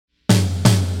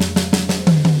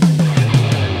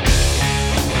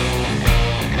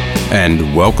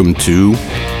and welcome to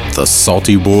the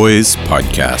Salty Boys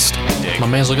Podcast. My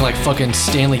man's looking like fucking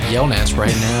Stanley Yelnats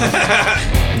right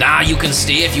now. Nah, you can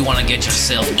stay if you want to get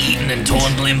yourself eaten and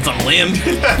torn limb from limb.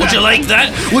 Would you like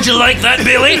that? Would you like that,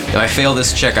 Billy? If I fail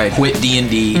this check, I quit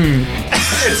D&D.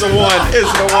 It's a one.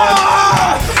 It's the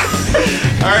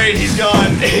one. All right, he's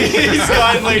gone. He's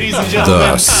gone, ladies and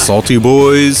gentlemen. The Salty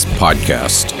Boys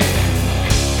Podcast.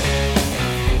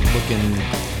 Looking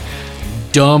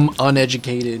dumb,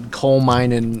 uneducated, coal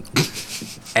mining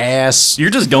ass. You're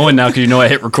just going now because you know I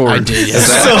hit record. I did. Yeah.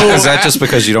 Is that just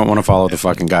because you don't want to follow the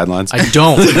fucking guidelines? I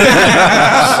don't.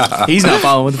 He's not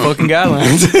following the fucking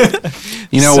guidelines.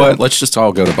 You know what? Let's just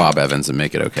all go to Bob Evans and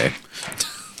make it okay.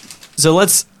 So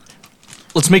let's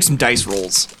make some dice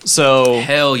rolls. So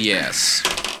Hell yes.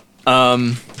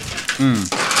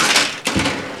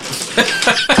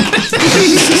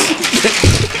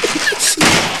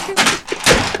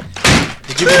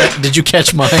 Did you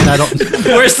catch mine? I don't.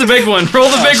 Where's the big one? Roll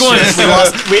the big one.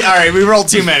 We rolled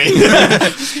too many.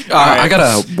 I got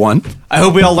a 1. I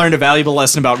hope we all learned a valuable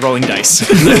lesson about rolling dice.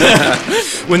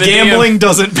 When the Gambling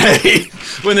doesn't pay.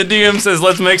 when the DM says,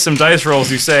 let's make some dice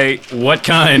rolls, you say, what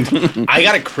kind? I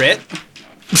got a crit.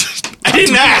 I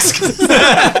didn't ask.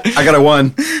 I got a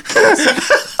 1.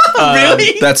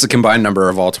 Really? That's the combined number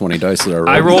of all 20 dice that I rolled.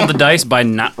 I rolled the dice by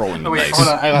not rolling the dice. Hold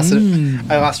on, I lost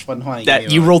it. I lost one. Hold on,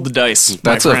 that you rolled the dice,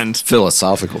 That's my a friend.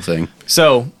 philosophical thing.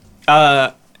 So,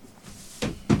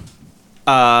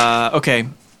 okay.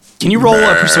 Can you roll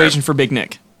a persuasion for Big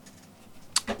Nick?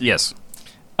 Yes.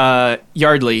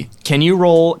 Yardley, can you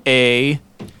roll a...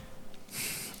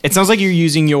 It sounds like you're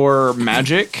using your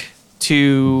magic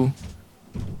to...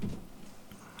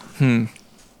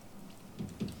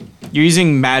 You're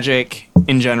using magic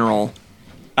in general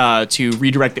to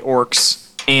redirect the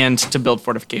orcs and to build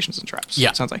fortifications and traps.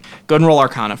 Yeah. Sounds like. Go ahead and roll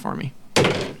Arcana for me.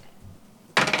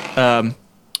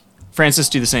 Francis,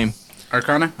 do the same.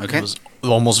 Arcana? It Okay. was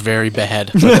almost very bad,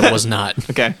 but it was not.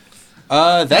 Okay.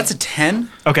 That's a 10.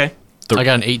 Okay. I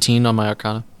got an 18 on my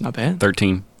Arcana. Not bad.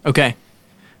 13. Okay.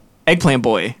 Eggplant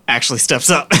Boy actually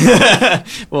steps up.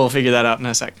 We'll figure that out in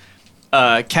a sec.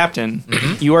 Captain,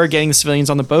 you are getting the civilians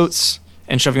on the boats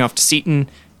and shoving off to Seaton.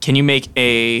 Can you make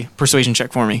a persuasion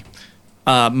check for me?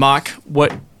 Mock,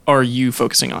 what are you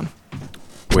focusing on?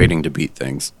 Waiting to beat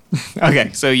things.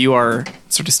 Okay, so you are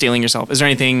sort of stealing yourself. Is there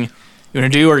anything you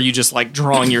want to do, or are you just like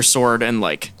drawing your sword and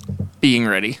like being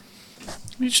ready?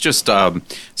 He's just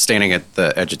standing at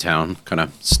the edge of town, kind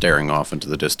of staring off into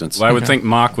the distance. Well, I would think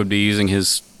Mock would be using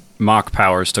his Mock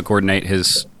powers to coordinate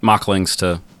his Mocklings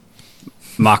to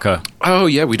Maka. Oh,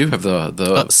 yeah, we do have the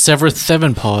Severeth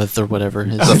Sevenpaw or whatever.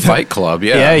 the fight club,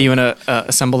 yeah. Yeah, you want to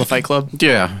assemble the fight club?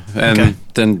 Yeah, and Okay.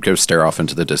 then go stare off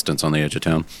into the distance on the edge of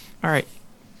town. All right.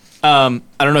 I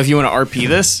don't know if you want to RP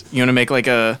this. You want to make like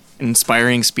a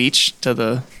inspiring speech to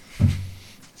the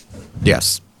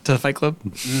Yes. fight club?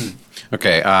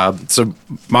 Okay, so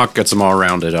Mock gets them all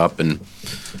rounded up, and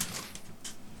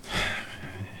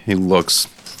he looks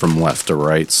from left to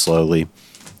right slowly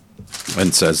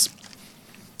and says,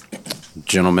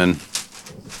 "Gentlemen,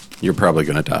 you're probably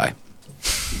going to die."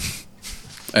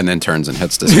 And then turns and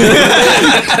heads to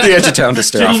the edge of town to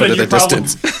stare off into the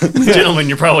distance. Gentlemen,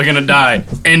 you're probably going to die.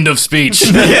 End of speech.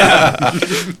 Yeah,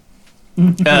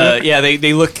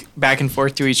 they look back and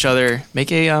forth to each other.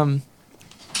 Make a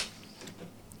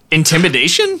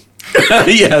intimidation?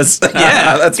 Yes.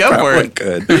 Yeah, that's go for probably it.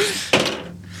 good.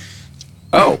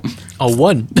 Oh, A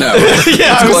 1. no.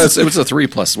 It's close. It was a 3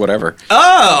 plus whatever.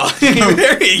 Oh,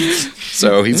 very.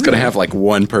 So he's going to have like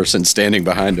one person standing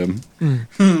behind him.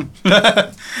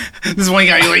 This one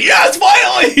guy, you're like, yes,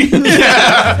 finally!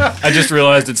 I just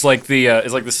realized it's like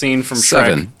the scene from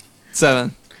Shrek.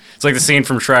 7. It's like the scene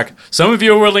from Shrek. Some of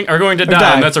you are going to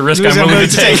die, and that's a risk I'm willing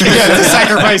to take. Yeah, it's a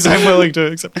sacrifice I'm willing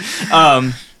to accept.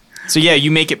 So yeah, you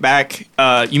make it back.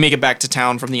 You make it back to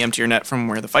town from the emptier net from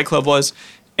where the fight club was,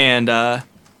 and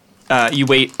you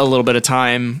wait a little bit of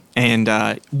time, and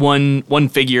one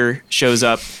figure shows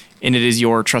up, and it is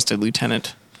your trusted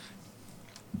lieutenant,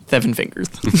 Seven Fingers.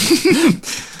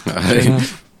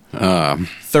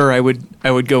 Sir, I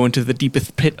would go into the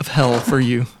deepest pit of hell for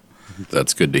you.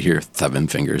 That's good to hear. 7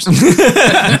 fingers.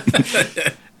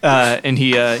 And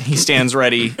he stands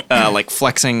ready, like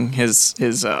flexing his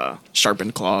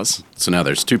sharpened claws. So now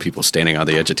there's 2 people standing on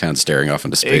the edge of town staring off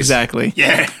into space. Exactly.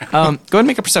 Yeah. Go ahead and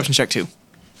make a perception check too.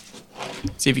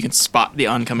 See if you can spot the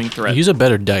oncoming threat. Use a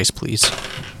better dice, please.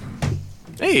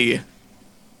 Hey.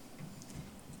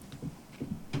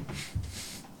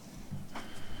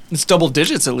 It's double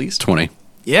digits at least. 20.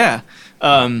 Yeah.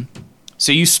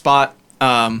 So you spot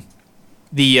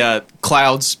the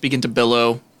clouds begin to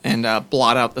billow and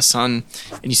blot out the sun,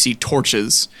 and you see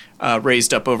torches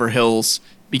raised up over hills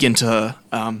begin to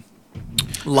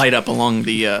light up along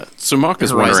the So Mock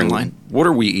is horizon wondering, line. what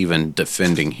are we even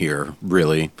defending here,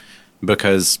 really?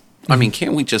 Because, I mean,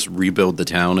 can't we just rebuild the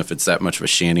town if it's that much of a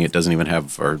shanty? It doesn't even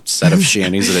have, or set of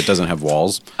shanties that it doesn't have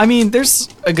walls. I mean, there's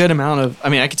a good amount of... I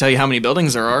mean, I can tell you how many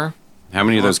buildings there are. How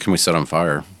many of those can we set on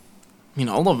fire? I mean,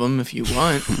 all of them if you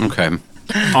want. Okay.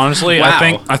 Honestly,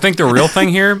 Wow. I think the real thing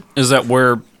here is that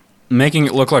we're making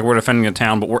it look like we're defending a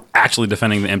town, but we're actually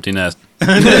defending the empty nest.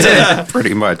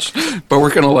 Pretty much. But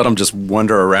we're going to let them just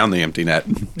wander around the empty net.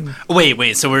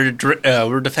 Wait. So we're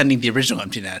defending the original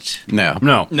empty net. No.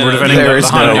 No, we're defending There the is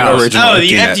haunted no house. original Oh, empty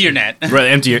the net. emptier net.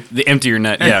 Right, the emptier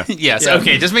net. Yeah. Yes. Yeah.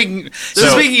 Okay. Just making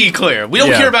it clear. We don't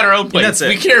Yeah. care about our own place. That's it.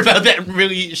 We care about that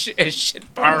really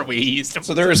shit bar we used to.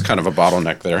 So there is kind of a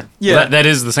bottleneck there. Yeah. That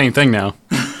is the same thing now.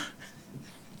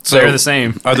 So They're the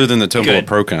same. Other than the Temple Good. of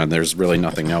Procon, there's really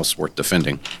nothing else worth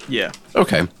defending. Yeah.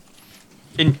 Okay.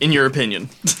 In your opinion.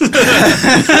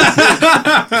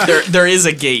 there is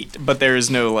a gate, but there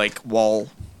is no like wall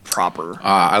proper.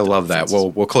 I love that.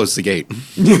 We'll close the gate.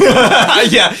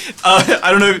 Yeah.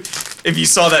 I don't know if you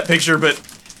saw that picture, but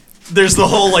there's the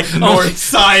whole like north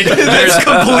side that's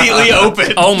completely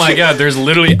open. Oh my god, there's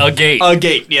literally a gate. A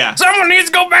gate, yeah. Someone needs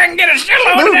to go back and get a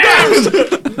shitload of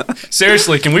dams.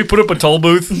 Seriously, can we put up a toll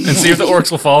booth and see if the orcs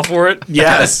will fall for it?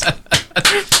 Yes.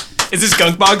 Is this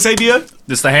Gunkbog's idea?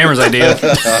 This is the Hammer's idea.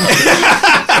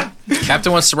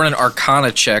 Captain wants to run an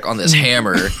Arcana check on this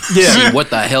hammer. Yeah. See what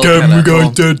the hell kind of...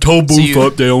 that toll booth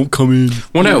up, they don't come in.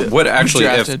 Well, no. What actually,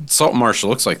 Drafted. if Salt Marsh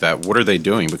looks like that, what are they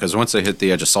doing? Because once they hit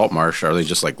the edge of Salt Marsh, are they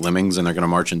just like lemmings and they're going to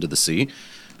march into the sea?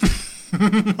 Who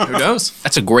knows?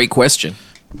 That's a great question.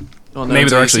 Well, no, Maybe until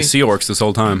they're you actually see. sea orcs this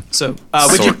whole time. So,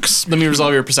 Sorks. let me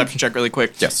resolve your perception check really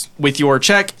quick. Yes. With your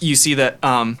check, you see that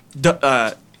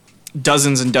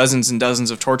dozens and dozens and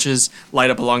dozens of torches light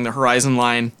up along the horizon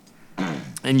line,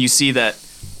 and you see that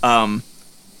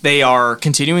they are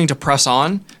continuing to press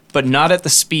on, but not at the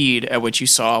speed at which you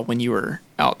saw when you were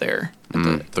out there.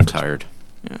 They're tired.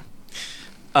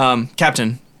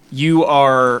 Captain, you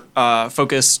are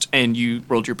focused, and you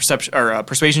rolled your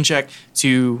persuasion check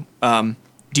to.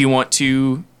 Do you want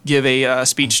to give a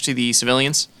speech to the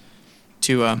civilians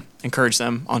to encourage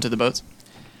them onto the boats?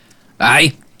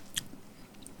 Aye.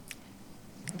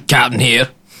 Captain here.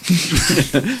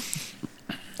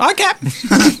 Hi, Captain.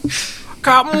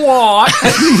 Captain what?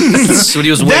 That's what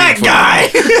he was waiting for. Guy.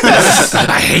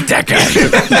 I hate that guy.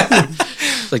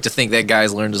 I'd like to think that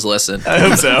guy's learned his lesson. I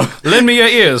hope so. Lend me your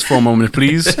ears for a moment,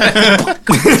 please.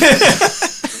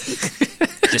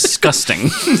 Disgusting.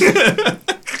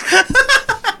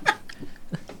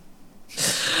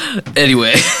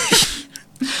 Anyway,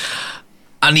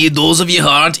 I need those of you who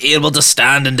aren't able to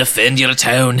stand and defend your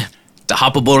town to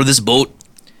hop aboard this boat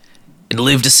and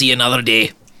live to see another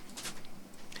day.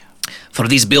 For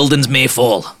these buildings may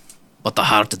fall, but the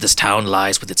heart of this town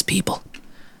lies with its people.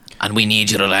 And we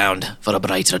need you around for a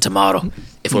brighter tomorrow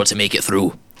if we're to make it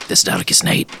through this darkest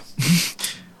night.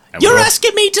 You're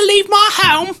asking me to leave my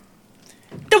home?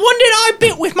 The one that I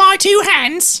built with my two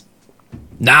hands?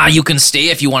 Nah, you can stay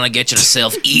if you want to get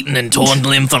yourself eaten and torn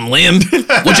limb from limb.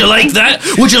 Would you like that?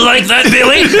 Would you like that,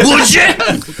 Billy? Would you?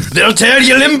 They'll tear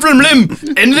you limb from limb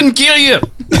and then kill you.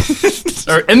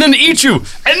 And then eat you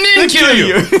and then kill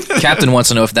you. Captain wants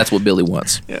to know if that's what Billy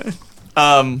wants.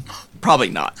 Probably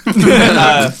not.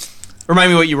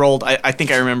 Remind me what you rolled. I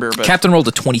think I remember, but Captain rolled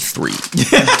a 23.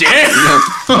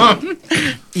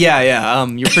 yeah.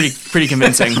 You're pretty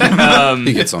convincing.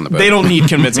 He gets on the boat. They don't need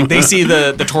convincing. They see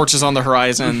the torches on the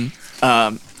horizon.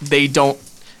 They don't.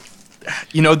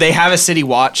 They have a city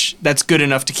watch that's good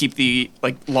enough to keep the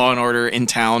law and order in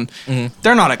town. Mm-hmm.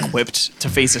 They're not equipped to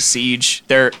face a siege.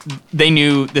 They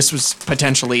knew this was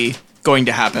potentially going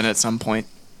to happen at some point.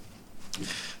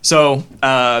 So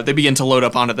they begin to load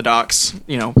up onto the docks.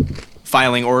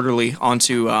 Filing orderly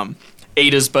onto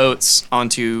Ada's boats,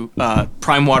 onto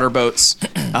Prime Water boats,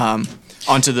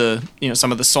 onto the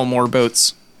some of the Solmore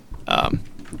boats.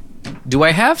 Do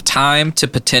I have time to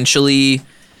potentially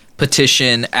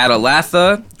petition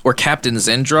Adalatha or Captain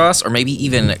Zendros or maybe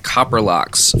even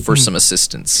Copperlocks for some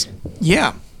assistance?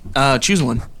 Yeah, choose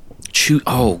one.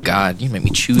 Oh God, you made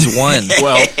me choose one.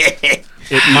 Well,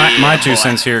 my 2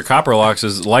 cents here, Copperlocks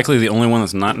is likely the only one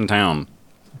that's not in town.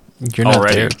 You're not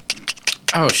already. there.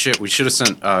 Oh, shit. We should have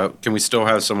sent... can we still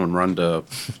have someone run to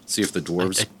see if the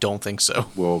dwarves I don't think so.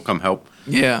 will come help?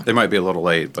 Yeah, They might be a little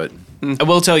late, but... I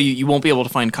will tell you, you won't be able to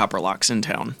find Copperlocks in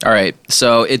town. All right,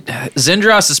 so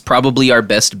Zendros is probably our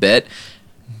best bet.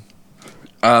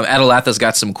 Adalatha's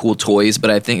got some cool toys, but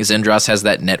I think Zendros has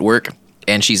that network.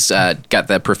 and she's got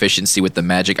the proficiency with the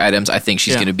magic items. I think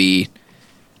she's going to be.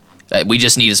 We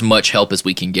just need as much help as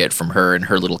we can get from her and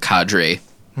her little cadre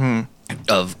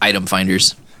of item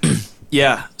finders.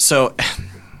 Yeah. So,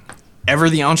 Ever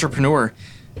the entrepreneur,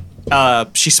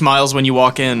 she smiles when you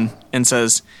walk in and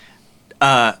says,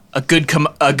 "A good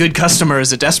customer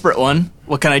is a desperate one.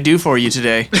 What can I do for you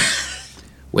today?"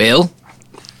 Well,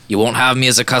 you won't have me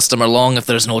as a customer long if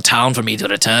there's no town for me to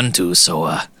return to.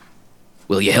 So,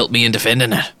 will you help me in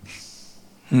defending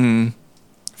it?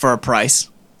 For a price.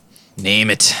 Name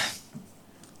it.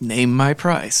 Name my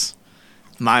price.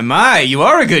 My, you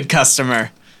are a good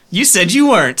customer. You said you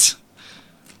weren't.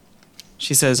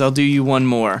 She says, "I'll do you one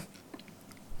more."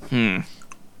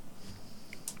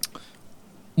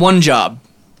 One job.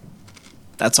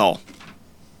 That's all.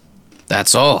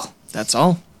 That's all. That's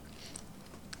all.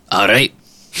 All right.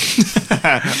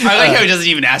 I like how he doesn't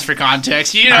even ask for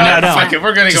context. You know, No. fuck it,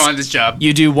 we're gonna go on this job.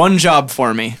 You do one job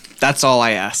for me. That's all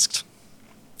I asked.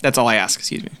 That's all I ask,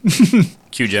 excuse me.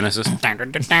 Cue Genesis.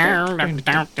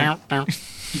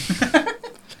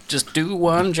 Just do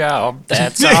one job.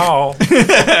 That's all.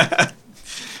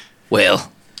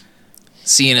 Well,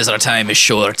 seeing as our time is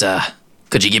short,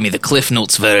 could you give me the Cliff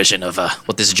Notes version of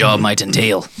what this job might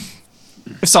entail?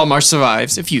 If Salmar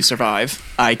survives, if you survive,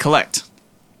 I collect.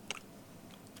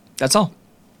 That's all.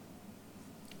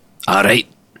 All right.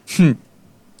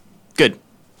 Good.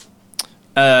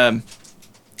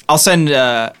 I'll send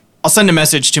a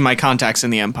message to my contacts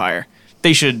in the Empire.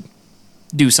 They should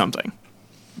do something.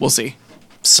 We'll see.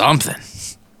 Something.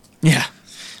 Yeah.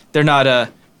 They're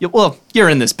not well, you're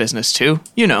in this business too.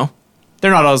 You know.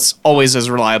 They're not always as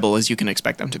reliable as you can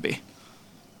expect them to be.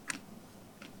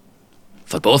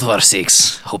 For both of our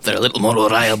sakes, hope they're a little more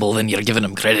reliable than you're giving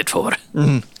them credit for.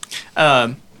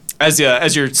 As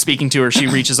you're speaking to her, she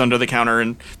reaches under the counter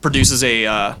and produces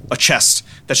a chest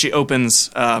that she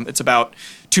opens. It's about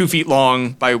 2 feet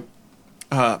long by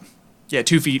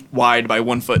 2 feet wide by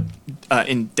 1 foot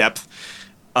in depth.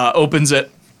 Opens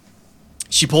it.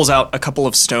 She pulls out a couple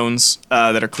of stones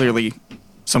that are clearly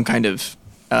some kind of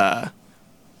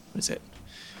what is it?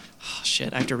 Oh,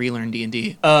 shit! I have to relearn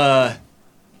D&D.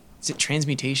 Is it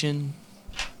transmutation?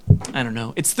 I don't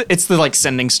know. It's the like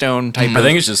sending stone type. I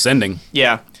think it's just sending.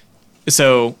 Yeah.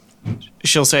 So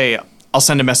she'll say, "I'll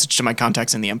send a message to my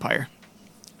contacts in the Empire.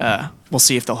 We'll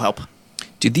see if they'll help."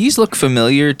 Do these look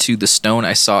familiar to the stone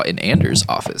I saw in Anders'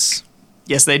 office?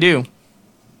 Yes, they do.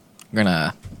 I'm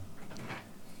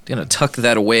gonna tuck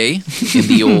that away in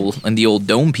the old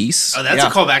dome piece. Oh, that's Yeah.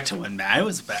 a callback to when Matt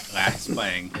was last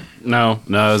playing. No,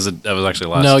 that was actually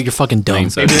last. No, you're fucking dumb. main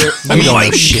session. You don't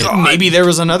know shit. Maybe there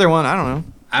was another one. I don't know.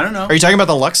 I don't know. Are you talking about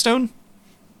the Luck Stone?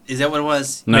 Is that what it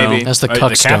was? No, Maybe. That's the The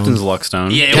cuck stone. captain's luck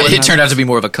stone. Yeah, It turned out to be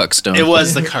more of a cuck stone. It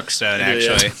was the Cuckstone,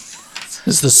 actually.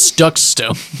 It's the stuck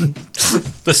stone.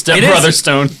 The stepbrother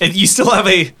stone. You still have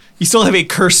a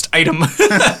cursed item.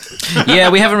 Yeah,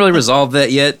 we haven't really resolved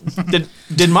that yet.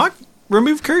 Did Mock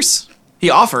remove curse? He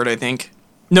offered, I think.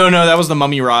 No, that was the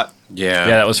mummy rot. Yeah.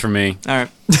 Yeah, that was for me. All right.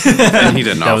 And he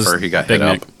didn't That was offer. He got Big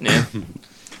hit up. Nick.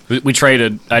 Yeah. We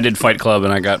traded. I did Fight Club,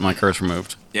 and I got my curse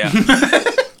removed. Yeah.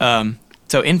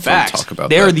 So in fact, talk about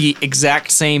they're that. the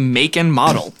exact same make and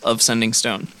model of sending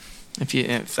stone. If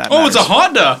that Oh, it's a matters.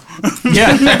 Honda!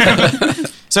 Yeah.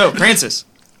 So, Francis,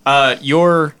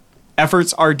 your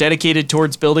efforts are dedicated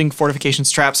towards building fortifications,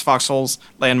 traps, foxholes,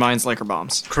 landmines, Laker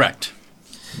bombs. Correct.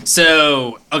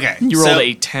 So, okay. You rolled so,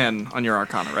 a 10 on your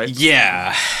Arcana, right?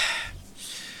 Yeah.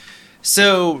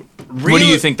 So, What do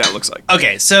you think that looks like?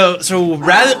 Okay, so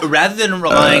rather than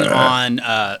relying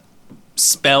on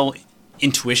spell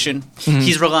intuition,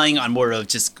 he's relying on more of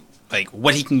just like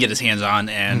what he can get his hands on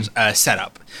and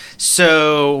setup.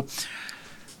 So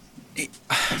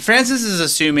Francis is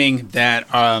assuming that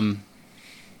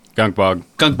Gunkbog.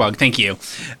 Gunkbog, thank you,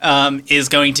 is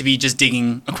going to be just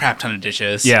digging a crap ton of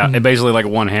ditches. Yeah, it basically like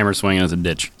one hammer swing and it's a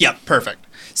ditch. Yep, perfect.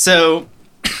 So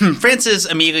Francis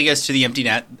immediately gets to the empty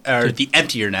net, or the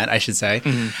emptier net, I should say,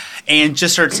 and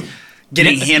just starts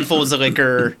getting handfuls of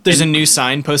liquor. There's a new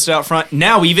sign posted out front.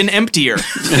 Now even emptier.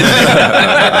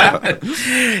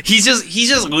 He's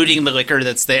just looting the liquor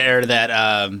that's there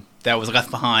that was left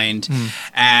behind,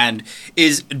 and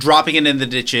is dropping it in the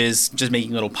ditches, just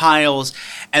making little piles,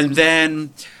 and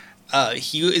then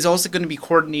he is also going to be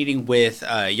coordinating with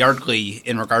Yardley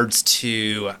in regards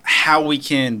to how we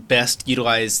can best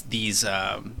utilize these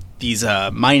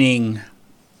mining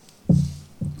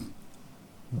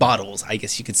bottles, I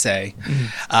guess you could say,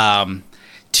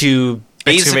 to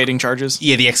Excavating charges.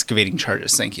 Yeah, the excavating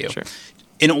charges. Thank you. Sure.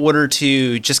 In order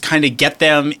to just kind of get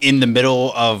them in the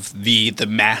middle of the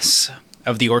mass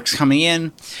of the orcs coming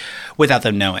in without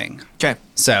them knowing. Okay.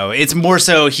 So it's more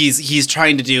so he's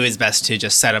trying to do his best to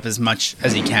just set up as much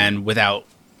as he can without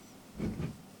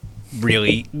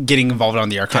really getting involved on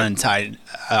the Arcana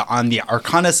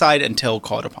side until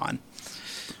called upon.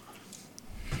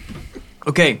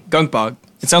 Okay, Gunkbog.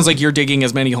 It sounds like you're digging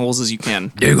as many holes as you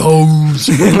can. Dig holes.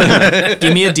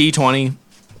 Give me a D20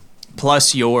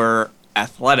 plus your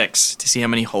athletics to see how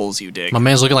many holes you dig. My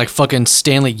man's looking like fucking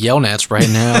Stanley Yelnats right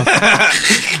now.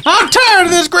 I'm tired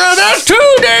of this ground. That's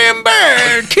too damn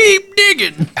bad. Keep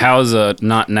digging. How's a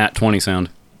not nat 20 sound?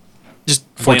 Just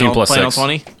 14 plus plain 6.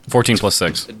 20? 14 plus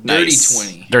 6. Dirty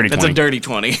 20. Dirty 20. That's a dirty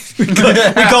 20. We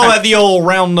call that the old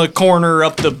round the corner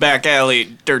up the back alley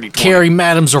dirty 20. Carry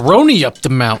Madame Zeroni up the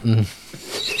mountain.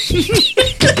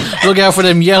 Look out for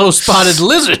them yellow spotted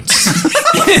lizards.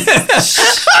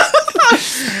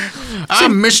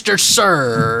 I'm Mr.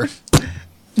 Sir.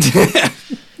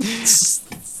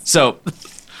 So,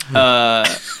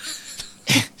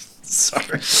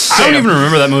 Sorry. I don't even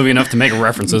remember that movie enough to make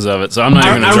references of it, so I'm not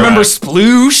even gonna I remember try.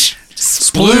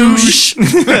 Sploosh.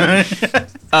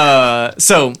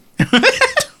 So,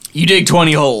 you dig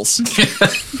 20 holes.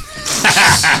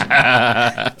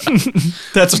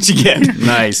 That's what you get.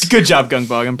 Nice. Good job,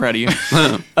 Gunkbog. I'm proud of you.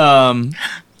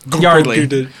 Yardley.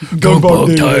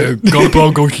 Gunkbog tired.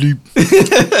 Gunkbog go sleep.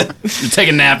 Take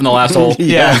a nap in the last hole.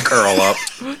 Yeah. Curl up.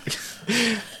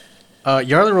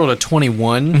 Yardley rolled a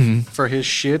 21 for his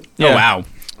shit. Yeah. Oh, wow.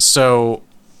 So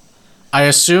I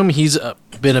assume he's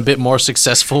been a bit more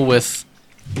successful with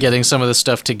getting some of this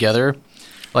stuff together.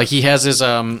 Like he has his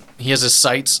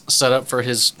sights set up for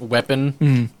his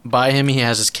weapon by him. He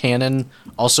has his cannon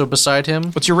also beside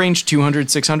him. What's your range?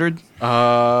 200, 600?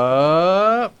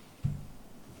 Well,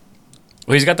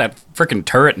 he's got that freaking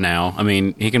turret now. I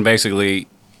mean, he can basically,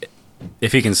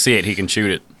 if he can see it, he can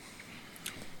shoot it.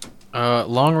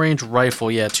 Long range rifle,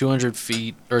 yeah, 200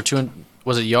 feet or 200.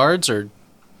 Was it yards or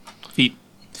Feet.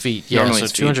 feet? Yeah, Normally so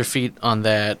it's 200 feet on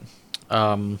that.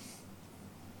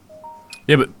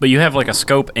 Yeah, but you have like a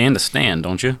scope and a stand,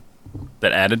 don't you?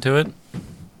 That added to it?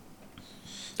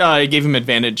 It gave him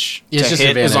advantage Yeah, it's to just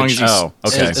hit as long as advantage. you... Oh,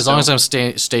 okay. As long as I'm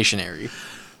stationary.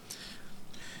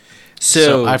 So,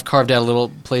 So I've carved out a little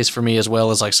place for me as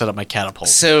well as like set up my catapult.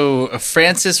 So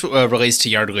Francis relays to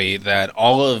Yardley that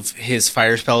all of his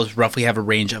fire spells roughly have a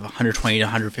range of 120 to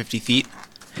 150 feet,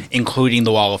 including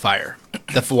the wall of fire.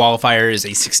 The wall of fire is a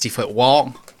 60-foot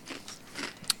wall.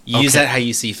 Use that how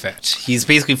you see fit. He's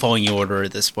basically following your order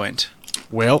at this point.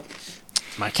 Well,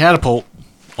 my catapult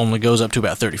only goes up to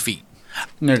about 30 feet.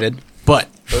 Noted. But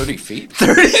 30 feet?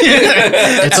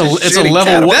 it's a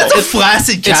level one. That's a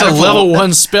flaccid It's a catapult. level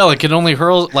 1 spell. It can only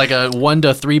hurl like a 1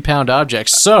 to 3 pound object.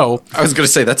 So, I was going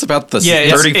to say, that's about the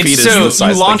Yeah, 30 feet is the size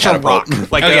you of launch the a catapult.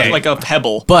 rock like Okay. a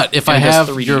pebble. but if I And it does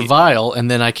have 3D. your vial and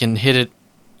then I can hit it,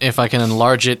 if I can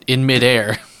enlarge it in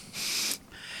midair.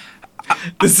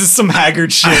 This is some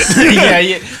haggard shit.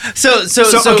 yeah. So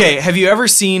Okay, have you ever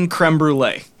seen creme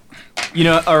brulee? You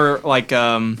know, or like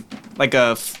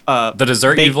the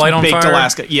dessert you've light on baked fire?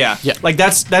 Alaska. Yeah, Yeah. Like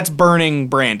that's burning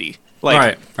brandy.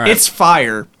 Like Right. it's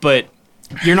fire, but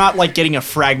you're not like getting a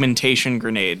fragmentation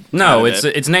grenade. out No, of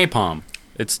it. it's napalm.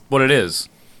 It's what it is.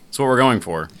 It's what we're going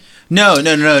for. No.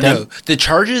 The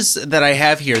charges that I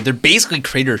have here, they're basically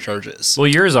crater charges. Well,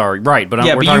 yours are, right, but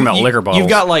yeah, we're but talking about liquor bottles. You've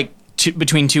got like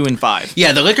between 2 and 5.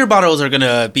 Yeah, the liquor bottles are going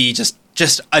to be just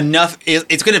enough.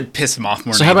 It's going to piss them off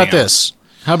more So than how about anything this?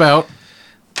 How about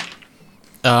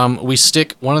we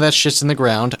stick one of that shits in the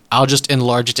ground. I'll just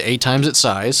enlarge it to 8 times its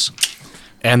size.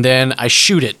 And then I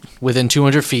shoot it within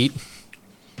 200 feet.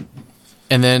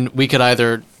 And then we could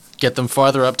either get them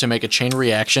farther up to make a chain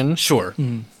reaction. Sure.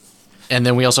 And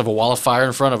then we also have a wall of fire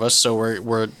in front of us, so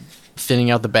we're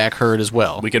thinning out the back herd as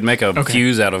well. We could make a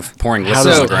fuse out of pouring How liquid on the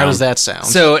does, ground. how does that sound?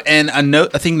 So, and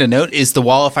a thing to note is the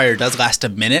wall of fire does last a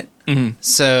minute. Mm-hmm.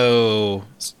 So,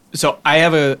 I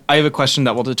have a question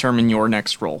that will determine your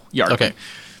next roll. Yard. Okay.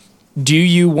 Do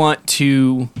you want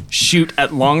to shoot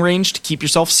at long range to keep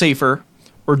yourself safer,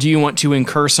 or do you want to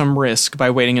incur some risk by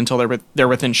waiting until they're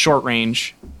within short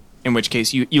range, in which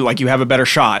case you have a better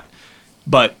shot,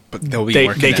 but they'll be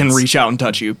more they can condensed. reach out and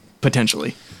touch you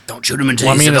potentially. Don't shoot him until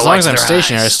Well, I you see mean, the as long as lights I'm in their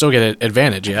stationary, I eyes. still get an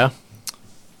advantage, yeah?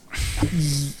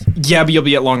 Yeah, but you'll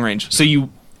be at long range, so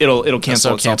it'll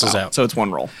cancel it itself cancels out. So it's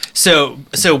one roll. so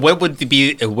what would it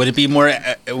be more?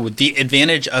 Would the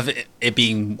advantage of it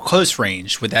being close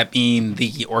range? Would that mean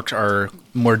the orcs are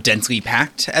more densely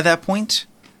packed at that point?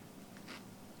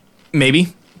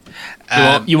 Maybe.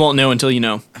 You won't know until you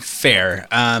know. Fair.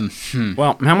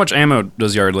 Well, how much ammo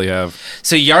does Yardley have?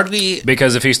 So Yardley,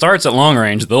 Because if he starts at long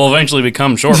range, they'll eventually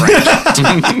become short range.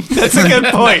 That's a good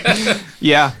point.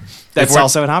 Yeah, that's we're-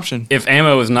 also an option. If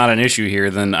ammo is not an issue here,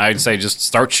 then I'd say just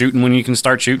start shooting when you can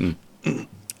start shooting.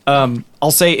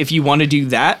 I'll say if you want to do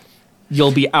that,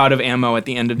 you'll be out of ammo at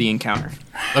the end of the encounter.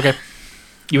 Okay,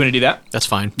 You want to do that? that's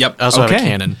fine. Yep. I also have a Okay.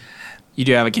 cannon. You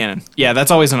do have a cannon. Yeah,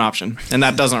 that's always an option, and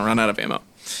that doesn't run out of ammo.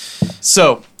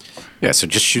 So, Yeah, so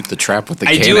just shoot the trap with the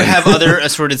I cannon. do have other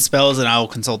assorted spells, and I will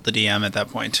consult the DM at that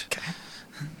point.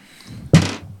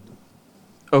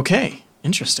 okay,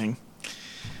 interesting.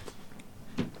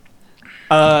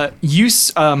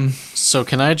 So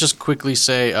can I just quickly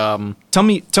say, Tell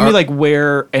me like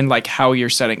where and like how you're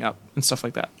setting up and stuff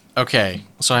like that. okay,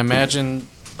 so I imagine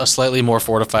a slightly more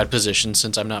fortified position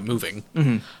since I'm not moving.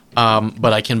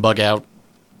 But I can bug out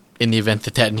in the event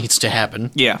that needs to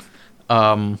happen. Yeah.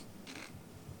 A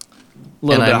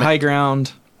little and bit I'm- of high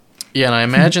ground. Yeah, and I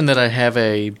imagine that I have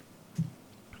a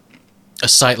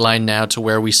sight line now to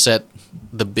where we set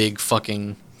the big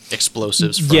fucking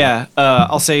explosives from. Yeah,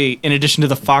 I'll say in addition to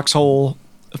the foxholes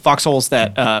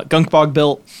that Gunkbog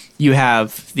built, you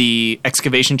have the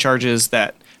excavation charges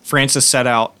that Francis set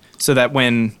out so that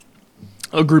when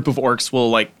a group of orcs will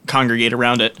like congregate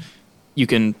around it, you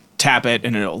can tap it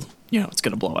and it'll, it's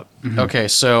going to blow up. Okay,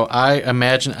 so I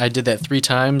imagine I did that 3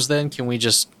 times then. Can we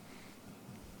just...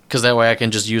 Because that way I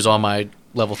can just use all my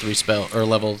level 3 spell or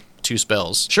level 2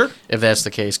 spells. Sure. If that's the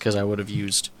case, because I would have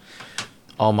used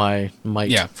all my might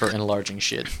Yeah. for enlarging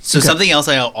shit. So something else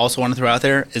I also want to throw out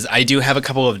there is I do have a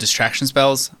couple of distraction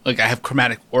spells. Like I have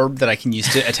chromatic orb that I can use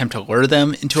to attempt to lure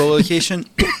them into a location.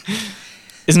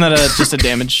 Isn't that just a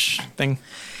damage thing?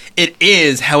 It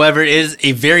is, however, it is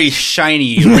a very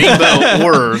shiny rainbow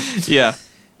orb Yeah.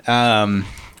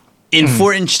 in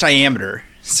 4-inch diameter.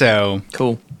 So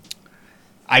Cool.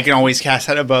 I can always cast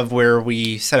that above where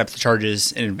we set up the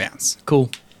charges in advance. Cool.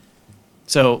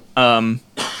 So,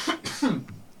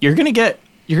 you're gonna get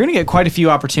quite a few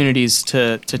opportunities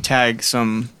to tag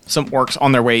some orcs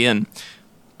on their way in.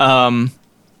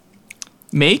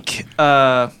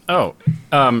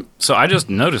 So I just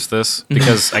noticed this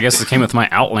because I guess it came with my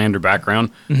Outlander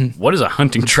background. What is a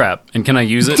hunting trap, and can I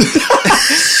use it? Is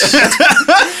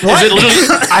it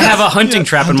literally? I have a hunting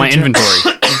trap in my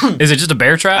inventory. Is it just a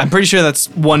bear trap? I'm pretty sure that's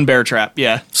one bear trap.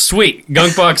 Yeah. Sweet.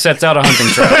 Gunkbog sets out a hunting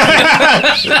trap.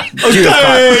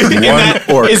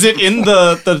 One orc. Is it in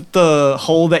the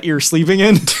hole that you're sleeping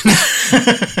in?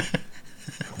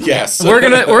 Yes. We're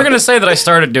gonna say that I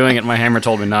started doing it. My hammer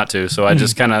told me not to, so I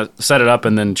just kind of set it up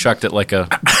and then chucked it like a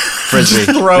frisbee.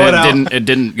 Throw it out. It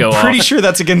didn't go Pretty off. sure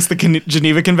that's against the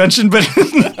Geneva Convention, but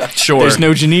Sure. there's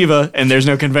no Geneva and there's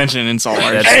no convention in Salt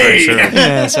Lake. That's pretty sure.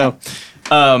 Yeah, so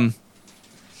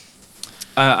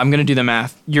I'm gonna do the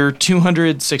math. You're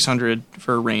 200, 600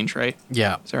 for range, right?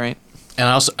 Yeah. Is that right?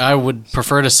 And I would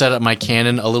prefer to set up my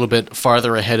cannon a little bit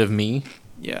farther ahead of me,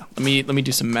 Yeah. Let me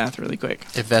do some math really quick.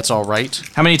 if that's all right.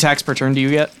 How many attacks per turn do you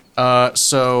get?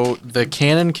 So the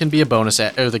cannon can be a bonus.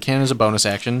 The cannon is a bonus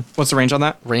action. What's the range on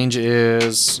that? Range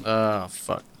is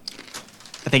fuck.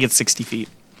 I think it's 60 feet.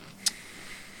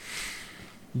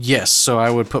 Yes. So I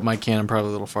would put my cannon probably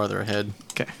a little farther ahead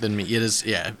Okay. than me. It is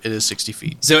 60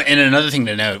 feet. So, and another thing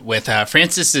to note, with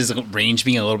Francis's range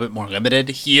being a little bit more limited,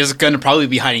 he is going to probably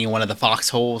be hiding in one of the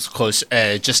foxholes close,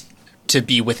 just to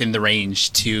be within the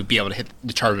range to be able to hit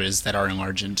the charges that are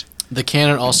enlarged. The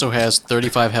cannon also has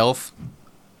 35 health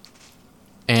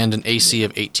and an AC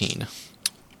of 18.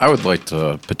 I would like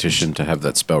to petition to have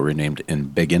that spell renamed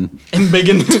Embiggen.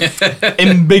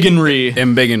 Embiggenry.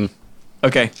 Embiggen.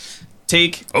 Okay.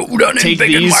 Take Done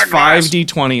these 5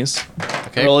 d20s.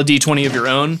 Okay. Roll a d20 of your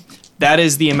own. That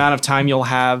is the amount of time you'll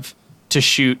have to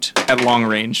shoot at long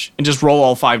range. And just roll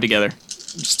all 5 together.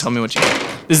 Just tell me what you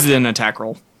get. This is an attack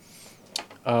roll.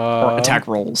 Or attack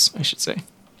rolls, I should say.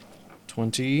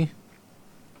 20.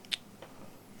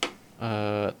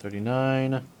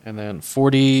 39. And then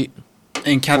 40.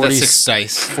 And count that 40 6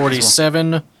 dice.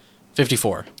 47.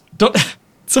 54. Don't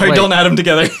Wait. don't add them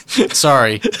together.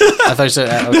 Sorry. I thought you said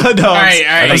add, no, All right,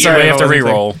 I all think right. we have to I wasn't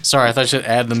re-roll. sorry, I thought you should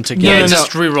add them Yeah, together. no.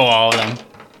 just re-roll all of them.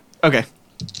 Okay.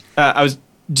 I was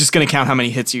just going to count how many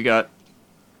hits you got.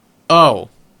 Oh.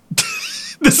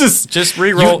 This is... Just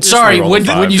re-roll. just Sorry, re-roll when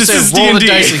the five. you This is said roll the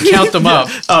D&D. dice and count them up.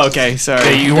 Oh, okay,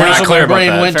 sorry. you were That's not what clear my about brain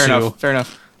that. went Fair to. enough, fair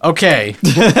enough. Okay.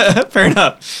 Fair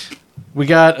enough. We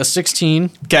got a 16,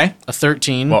 Okay. a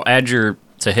 13. Well, add your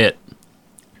to hit.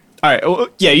 All right. Well,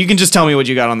 yeah, you can just tell me what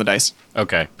you got on the dice.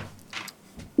 Okay.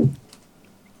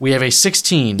 We have a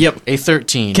 16, Yep. a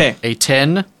 13, 'Kay. a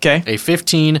 10, 'Kay. a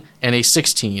 15, and a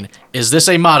 16. Is this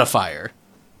a modifier?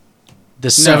 The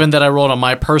 7 that I rolled on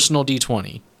my personal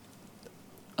D20.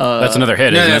 That's another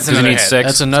hit, no, isn't it? that's 'Cause you another need hit. 6.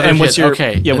 That's another And hit. what's your-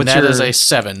 okay, yeah, then what's that is your- a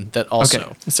 7 that also.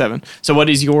 Okay, 7. So what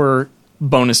is your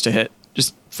bonus to hit?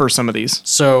 Just for some of these.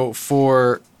 So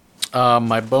for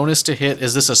my bonus to hit,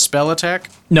 is this a spell attack?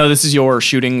 No, this is your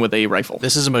shooting with a rifle.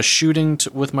 This is my shooting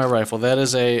with my rifle. That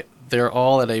is they're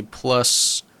all at a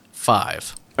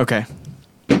 +5. Okay.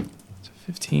 So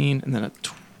 15 and then a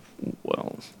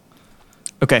 12.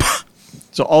 Okay.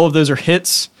 So all of those are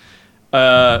hits.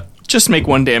 Just make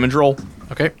 1 damage roll.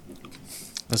 Okay.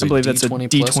 That's I believe that's a plus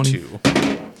D20. 2.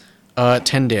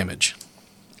 10 damage.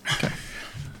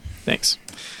 Thanks.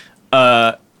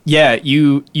 Yeah,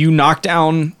 you knock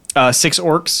down 6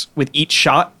 orcs with each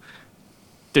shot.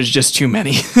 There's just too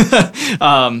many.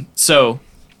 So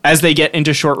as they get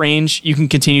into short range, you can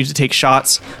continue to take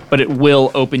shots, but it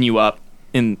will open you up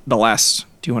in the last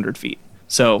 200 feet.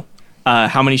 So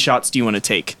how many shots do you want to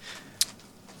take?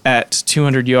 At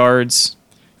 200 yards,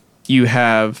 you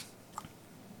have...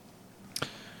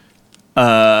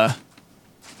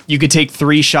 you could take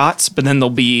 3 shots, but then they'll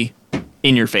be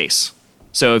in your face.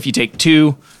 So if you take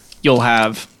 2, you'll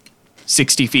have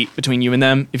 60 feet between you and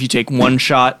them. If you take 1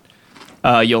 shot,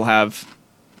 you'll have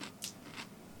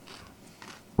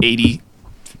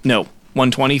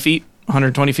 120 feet,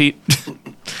 120 feet.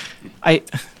 I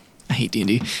hate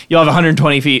D&D. You'll have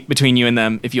 120 feet between you and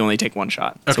them if you only take 1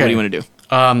 shot. So what do you want to do?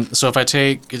 So if I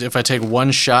take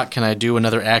 1 shot, can I do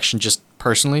another action just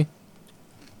personally?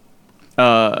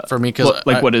 For me, because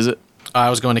what is it? I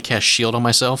was going to cast shield on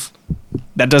myself.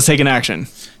 That does take an action.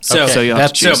 So, So you'll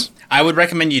have to choose. so I would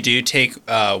recommend you do take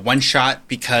 1 shot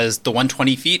because the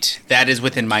 120 feet, that is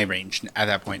within my range at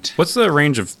that point. What's the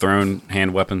range of thrown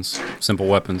hand weapons, simple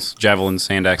weapons, javelins,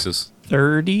 hand axes?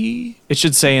 30? It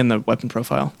should say in the weapon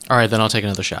profile. All right, then I'll take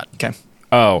another shot. Okay.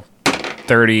 Oh,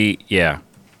 30, yeah.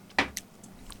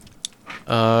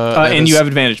 And you have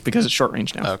advantage because it's short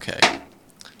range now. Okay.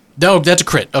 No, that's a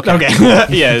crit. Okay. Okay.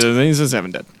 Yeah, he's a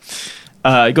 7 dead. Go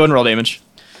ahead and roll damage.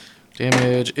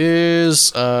 Damage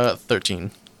is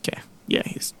 13. Okay. Yeah,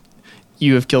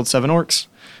 you have killed 7 orcs.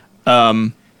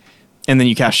 And then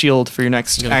you cast shield for your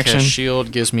next action. Cast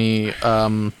shield gives me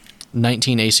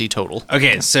 19 AC total.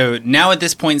 Okay, so now at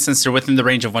this point, since they're within the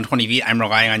range of 120 feet, I'm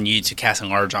relying on you to cast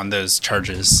enlarge on those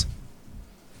charges.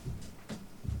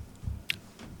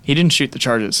 He didn't shoot the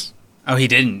charges. Oh, he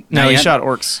didn't? No, Not he yet? shot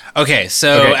orcs. Okay,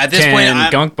 so at this point,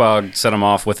 can Gunkbog set him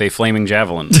off with a flaming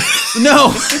javelin?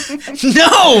 No!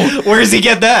 No! Where does he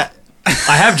get that?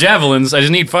 I have javelins. I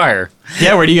just need fire.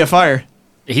 Yeah, where do you get fire?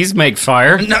 He's make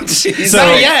fire. No, not So-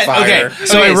 yet. Okay,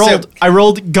 So okay, I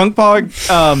rolled Gunkpog.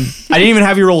 I didn't even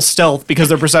have you roll stealth because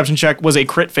their perception check was a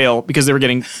crit fail because they were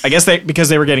getting. I guess because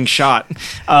they were getting shot.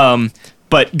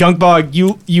 But Gunkbog,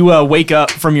 you wake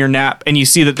up from your nap and you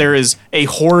see that there is a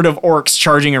horde of orcs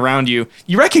charging around you.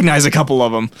 You recognize a couple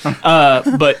of them,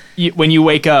 but when you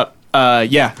wake up,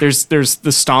 there's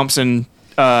the stomps and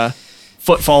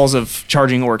footfalls of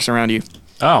charging orcs around you.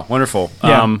 Oh, wonderful.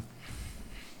 Yeah.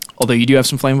 Although you do have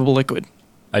some flammable liquid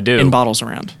I do. in bottles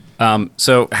around.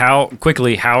 So how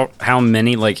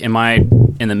many, like, am I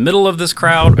in the middle of this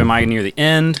crowd? Am I near the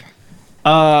end?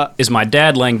 Is my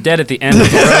dad laying dead at the end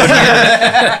of the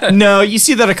road here? No, you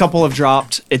see that a couple have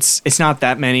dropped. It's not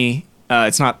that many.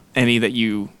 It's not any that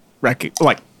you like.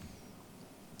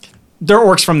 They're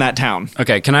orcs from that town.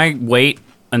 Okay, can I wait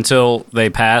until they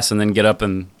pass and then get up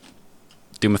and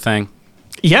do my thing?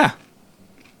 Yeah.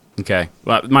 Okay.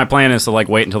 Well, my plan is to, like,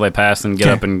 wait until they pass and get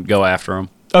Okay. up and go after them.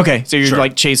 Okay, so you're Sure.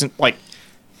 like chasing, like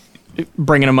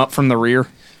bringing them up from the rear.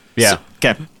 Yeah.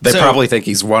 Okay. They So- probably think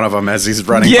he's one of them as he's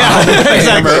running. Yeah, by.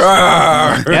 exactly.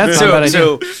 Yeah, that's not a bad idea.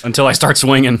 So, Until I start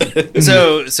swinging.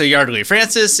 so Yardley,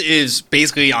 Francis is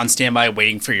basically on standby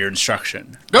waiting for your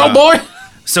instruction. Go, boy!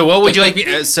 So what would you like me?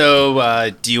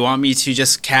 Do you want me to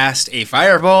just cast a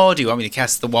fireball? Do you want me to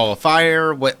cast the wall of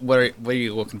fire? What are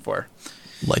you looking for?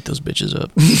 Light those bitches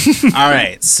up. All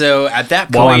right. So at that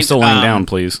point, While I'm still laying down,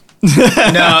 please.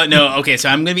 No. Okay. So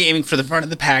I'm going to be aiming for the front of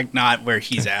the pack, not where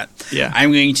he's at. Yeah.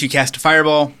 I'm going to cast a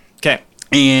fireball, Okay.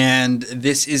 and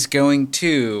this is going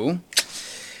to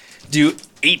do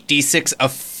 8d6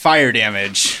 of fire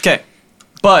damage. Okay.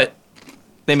 But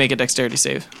they make a dexterity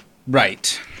save.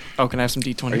 Right. Oh, can I have some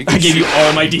D20? you I gave you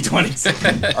all my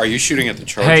D20s. Are you shooting at the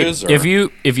Hey, charges? or?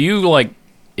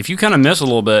 if you kind of miss a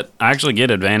little bit, I actually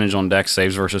get advantage on dex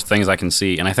saves versus things I can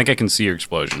see, and I think I can see your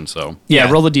explosion. So Yeah,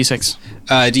 Yeah. roll the D6.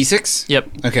 D6. Yep.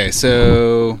 Okay.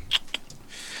 So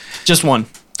Just one.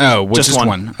 just Just one.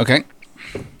 one. Okay.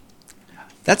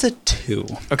 That's a 2.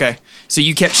 Okay, so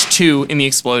you catch 2 in the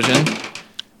explosion.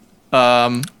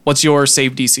 What's your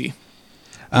save DC?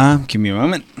 Give me a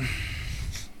moment.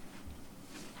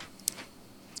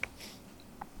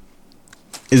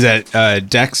 Is that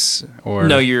Dex or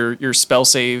No, your spell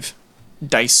save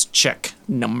dice check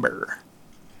number.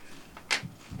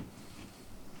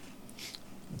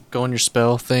 Go on your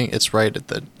spell thing. It's right at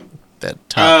that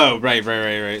top, Oh, right.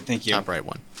 Thank you. top right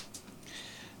one.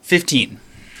 15.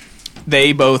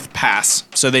 They both pass,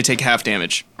 so they take half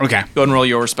damage. Okay. Go ahead and roll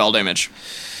your spell damage.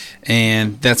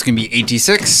 And that's going to be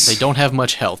 86. They don't have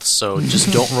much health, so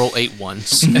just don't roll 8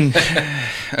 ones.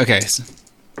 Okay.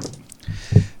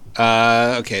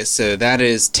 Okay, so that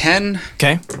is 10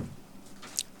 Okay.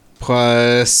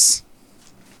 plus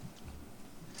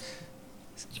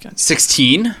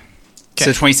 16. So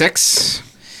Okay. 26.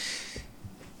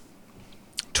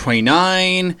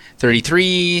 29,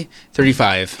 33,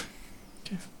 35.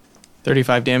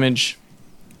 35 damage.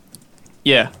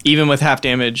 Yeah, even with half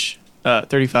damage,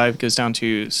 35 goes down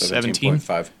to 17.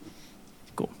 17.5.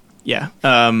 Cool. Yeah.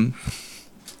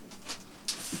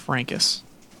 Frankus.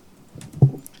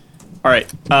 All right.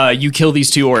 You kill these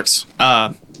 2 orcs.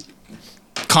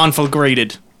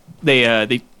 Conflagrated.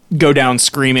 They go down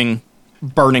screaming,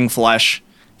 burning flesh,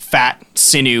 fat,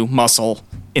 sinew, muscle,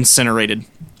 incinerated.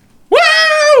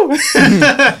 Woo!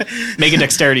 Make a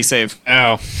dexterity save.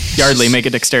 Oh. Yardley, make a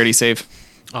dexterity save.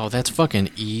 Oh, that's fucking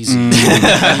easy.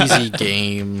 Easy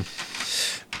game.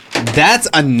 That's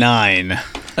a 9.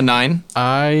 A 9.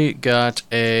 I got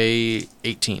a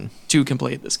 18. 2 can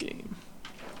play this game.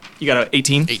 You got a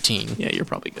 18? 18. Yeah, you're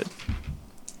probably good.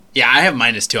 Yeah, I have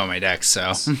 -2 on my deck,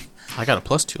 so. I got a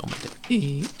 +2 on my deck.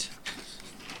 8.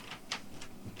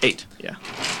 8, yeah.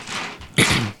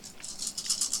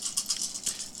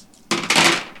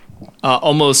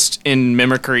 Almost in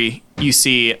mimicry, you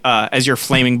see as your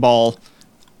flaming ball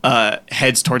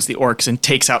heads towards the orcs and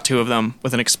takes out 2 of them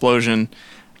with an explosion.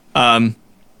 In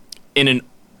an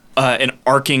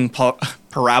arcing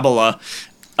parabola,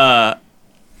 a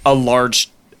large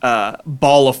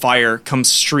ball of fire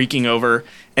comes streaking over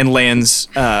and lands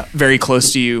very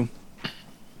close to you.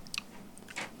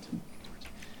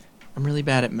 I'm really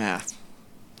bad at math.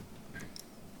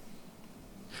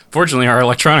 Fortunately, our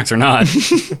electronics are not.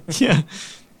 Yeah.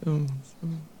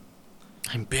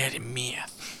 I'm bad at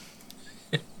math.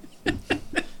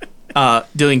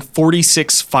 Dealing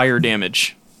 46 fire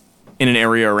damage in an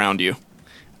area around you.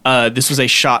 This was a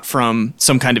shot from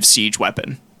some kind of siege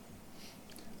weapon.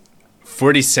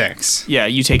 46. Yeah,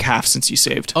 you take half since you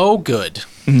saved. Oh, good.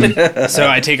 So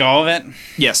I take all of it?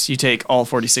 Yes, you take all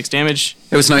 46 damage.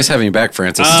 It was nice having you back,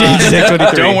 Francis.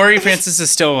 Don't worry, Francis is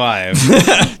still alive.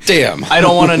 Damn. I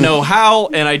don't want to know how,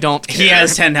 and I don't care. He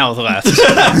has 10 health left.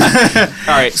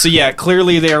 All right, so yeah,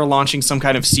 clearly they are launching some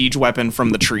kind of siege weapon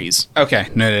from the trees. Okay,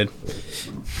 noted.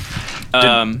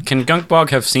 Can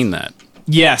Gunkbog have seen that?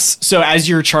 Yes. So as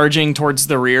you're charging towards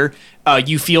the rear,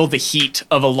 you feel the heat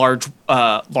of a large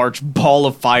ball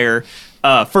of fire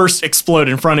first explode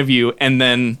in front of you, and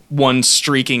then one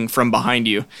streaking from behind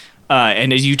you.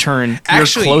 And as you turn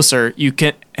closer, you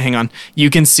can hang on. You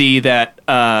can see that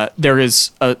there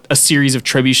is a series of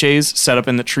trebuchets set up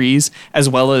in the trees, as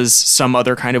well as some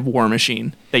other kind of war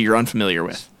machine that you're unfamiliar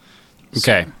with.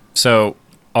 Okay, so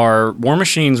are war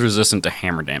machines resistant to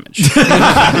hammer damage?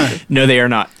 No, they are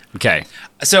not. Okay.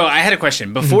 So I had a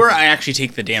question. Before I actually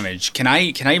take the damage, can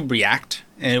I react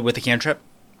with the cantrip?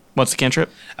 What's the cantrip?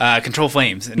 Control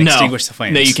flames and extinguish the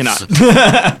flames. No, you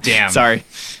cannot. Damn. Sorry.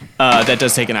 That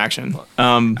does take an action.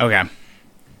 Okay.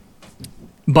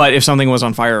 But if something was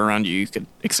on fire around you, you could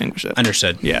extinguish it.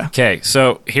 Understood. Yeah. Okay,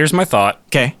 so here's my thought.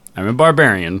 Okay. I'm a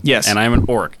barbarian. Yes. And I'm an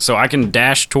orc. So I can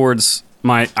dash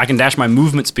my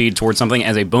movement speed towards something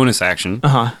as a bonus action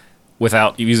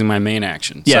without using my main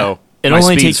action. Yeah. So It my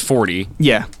only speed's takes- 40.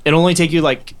 Yeah. It'll only take you,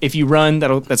 like, if you run,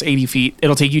 that's 80 feet.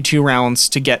 It'll take you 2 rounds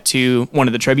to get to one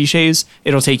of the trebuchets.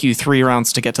 It'll take you 3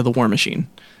 rounds to get to the war machine.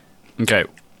 Okay.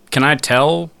 Can I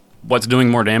tell what's doing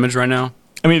more damage right now?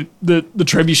 I mean, the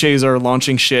trebuchets are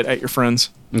launching shit at your friends.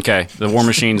 Okay. The war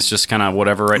machine's just kind of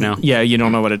whatever right now? Yeah, you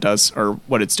don't know what it does or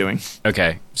what it's doing.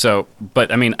 Okay. So,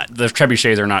 but I mean, the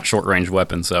trebuchets are not short-range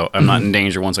weapons, so I'm not in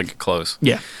danger once I get close.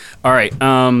 Yeah. All right.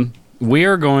 We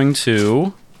are going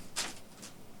to...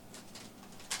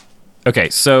 Okay,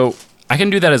 so I can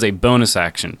do that as a bonus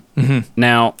action.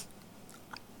 Now,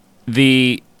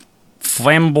 the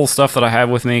flammable stuff that I have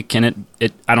with me, can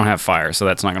it? I don't have fire, so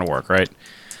that's not going to work, right?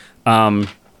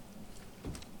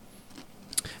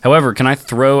 However, can I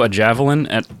throw a javelin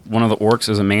at one of the orcs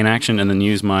as a main action and then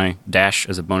use my dash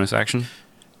as a bonus action?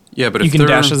 Yeah, but You if can they're,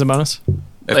 dash as a bonus?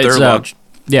 if they're large,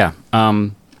 Yeah.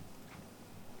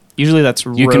 Usually that's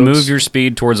You can rogues. move your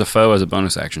speed towards a foe as a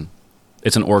bonus action.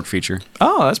 It's an orc feature.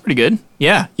 Oh, that's pretty good.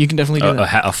 Yeah, you can definitely do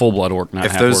that. A full blood orc, not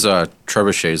If half those orc.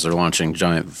 trebuchets are launching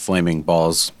giant flaming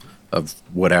balls of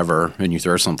whatever, and you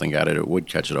throw something at it, it would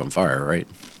catch it on fire, right?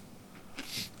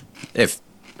 If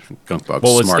Gunkbug's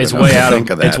Well, smart it's enough way to out think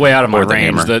of of that, it's way out of my or the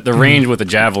range. hammer. The range with the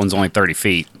javelin's only 30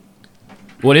 feet.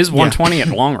 What is 120 at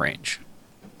long range?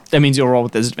 That means you'll roll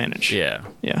with disadvantage. Yeah.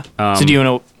 Yeah. So do you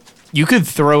want to? You could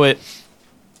throw it.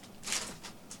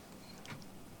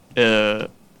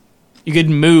 You could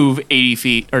move 80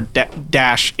 feet or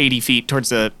dash 80 feet towards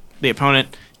the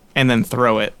opponent, and then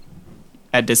throw it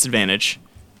at disadvantage.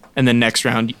 And then next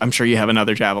round, I'm sure you have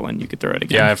another javelin. You could throw it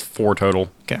again. Yeah, I have 4 total.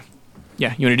 Okay.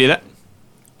 Yeah, you want to do that?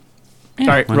 Yeah,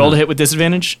 All right. why Roll to not? hit with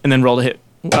disadvantage, and then roll to hit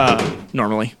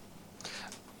normally.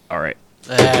 All right.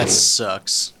 That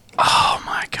sucks. Oh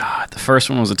my god. The first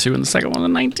one was a 2 and the second one was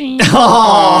a 19.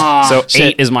 So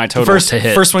 8 is my total First to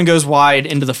hit. First one goes wide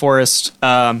into the forest.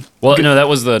 well, no, that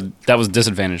was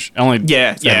disadvantage. I only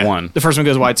had 1. The first one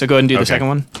goes wide, so go ahead and do the Okay. second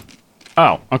one.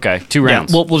 Oh, okay. 2 Yeah,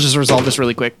 rounds. we'll just resolve this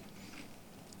really quick.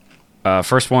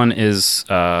 First one is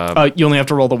You only have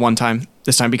to roll the one time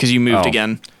this time because you moved Oh.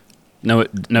 again. no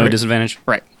Right. disadvantage.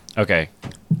 Right. Okay.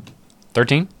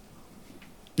 13?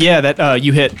 Yeah, that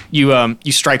you hit. You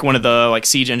strike one of the like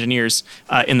siege engineers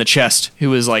in the chest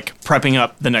who is like prepping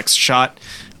up the next shot,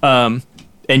 and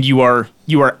you are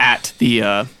at the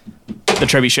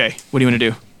trebuchet. What do you want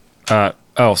to do?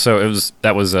 So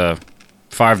that was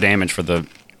 5 damage for the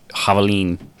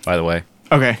javelin, by the way.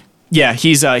 Okay. Yeah,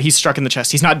 he's struck in the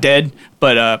chest. He's not dead,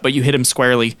 but you hit him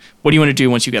squarely. What do you want to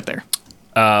do once you get there?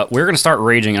 We're gonna start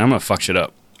raging, and I'm gonna fuck shit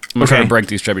up. I'm gonna try Okay. to break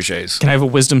these trebuchets. Can I have a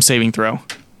wisdom saving throw?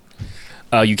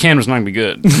 You can, but it's not gonna be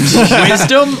good.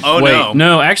 Wisdom? Oh, Wait,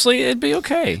 no. actually, it'd be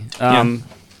okay.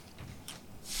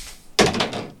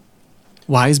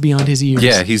 Wise beyond his years.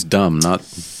 Yeah, he's dumb, not.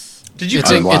 Did you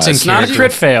It's in It's not a character.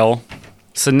 crit fail.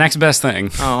 It's the next best thing.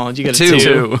 Oh, did you get a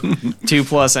 2. 2? 2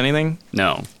 plus anything?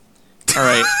 No. All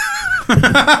right.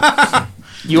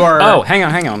 You are. Oh, hang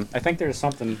on. I think there's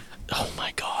something. Oh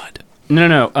my god.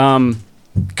 No.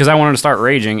 Because I wanted to start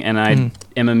raging, and I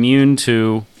am immune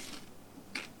to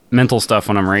mental stuff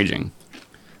when I'm raging.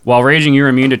 While raging, you're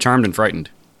immune to charmed and frightened.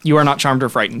 You are not charmed or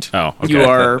frightened. Oh, okay. You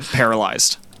are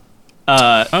paralyzed. You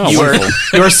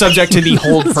wonderful. are subject to the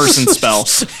hold person spell,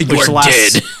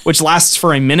 which lasts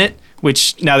for a minute.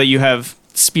 Which now that you have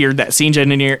speared that siege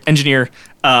engineer,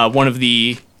 one of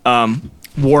the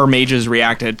war mages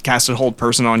reacted, casted hold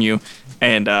person on you,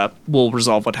 and we'll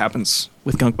resolve what happens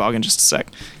with Gunkbog in just a sec.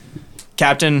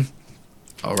 Captain,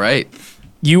 All right.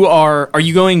 are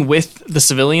you going with the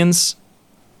civilians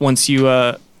once you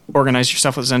organize your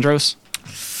stuff with Zendros?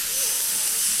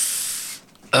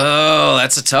 Oh,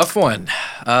 that's a tough one.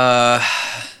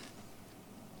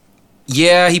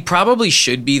 Yeah, he probably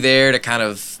should be there to kind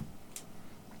of.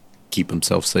 Keep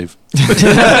himself safe.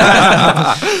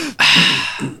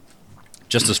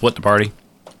 Just to split the party.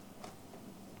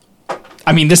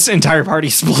 I mean, this entire party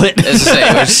split. As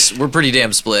I say, we're pretty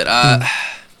damn split.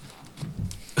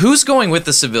 Who's going with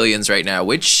the civilians right now?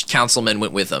 Which councilman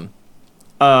went with them?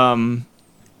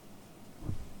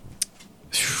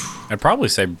 I'd probably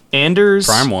say Anders,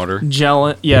 Primewater.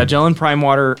 Jelen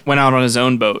Primewater went out on his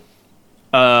own boat.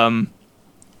 Anders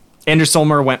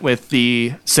Solmer went with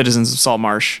the citizens of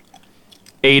Saltmarsh.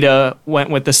 Ada went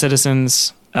with the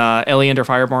citizens. Eleander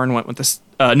Fireborn went with the.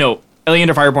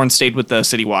 Eleander Fireborn stayed with the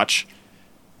City Watch.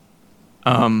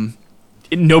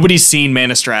 Nobody's seen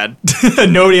Manistrad.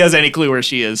 Nobody has any clue where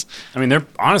she is. I mean, they're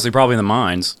honestly probably in the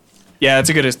mines. Yeah, that's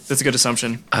a good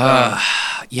assumption.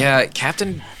 Yeah,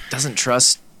 Captain doesn't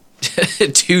trust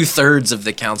 2/3 of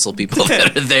the council people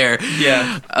that are there.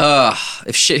 Yeah.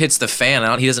 If shit hits the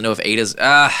fan, he doesn't know if Ada's.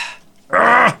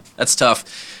 That's tough.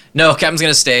 No, Captain's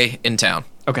gonna stay in town.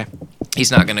 Okay.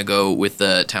 He's not gonna go with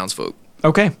the townsfolk.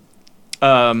 Okay.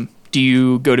 Do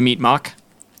you go to meet Mock,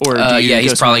 or do you Yeah, go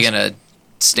he's probably somewhere else? gonna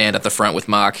stand at the front with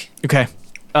Mock. Okay.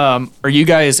 Are you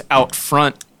guys out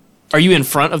front? Are you in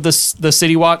front of the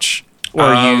City Watch, or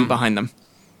are you behind them?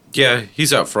 Yeah,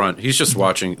 he's out front. He's just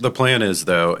watching. The plan is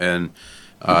though, and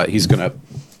he's gonna.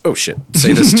 Oh shit!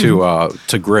 Say this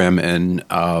to Grim and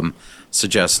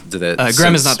suggest that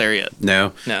Grim is not there yet.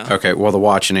 No. No. Okay. Well, the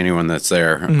watch and anyone that's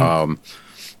there,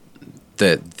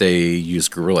 that they use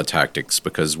guerrilla tactics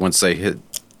because once they hit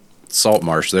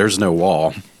Saltmarsh, there's no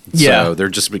wall. Yeah. So they're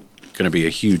just going to be a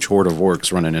huge horde of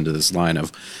orcs running into this line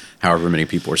of however many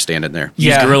people are standing there.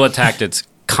 Use guerrilla tactics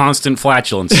constant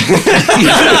flatulence. What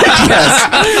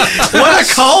a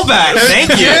callback! Thank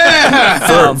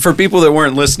you. For people that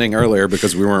weren't listening earlier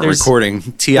because we weren't recording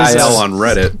TIL on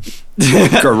Reddit,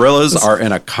 gorillas are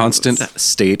in a constant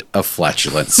state of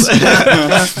flatulence.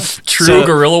 True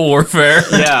guerrilla warfare.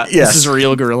 Yeah, Yes. this is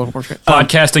real guerrilla warfare.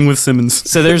 Podcasting with Simmons.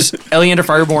 So there's Eleander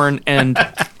Fireborn and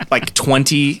like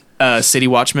 20 city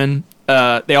watchmen.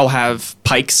 They all have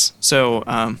pikes, so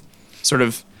sort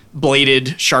of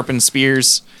bladed, sharpened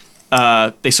spears.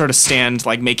 They sort of stand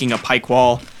like making a pike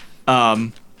wall.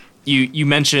 You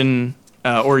mention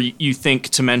or you think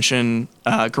to mention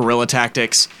guerrilla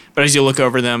tactics, but as you look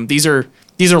over them, these are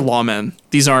lawmen.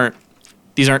 These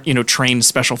aren't trained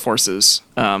special forces.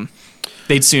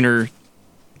 They'd sooner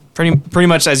pretty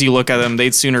much as you look at them,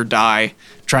 they'd sooner die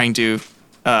trying to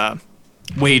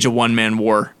wage a one-man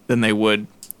war than they would.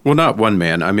 Well, not one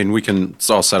man. I mean, we can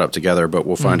all set up together, but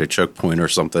we'll find a choke point or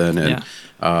something and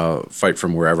fight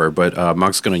from wherever. But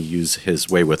Monk's going to use his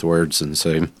way with words and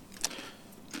say,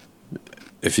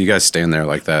 if you guys stand there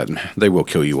like that, they will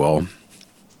kill you all.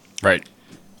 Right.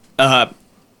 So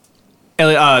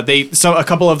a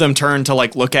couple of them turn to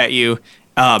like look at you.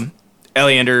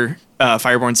 Eleander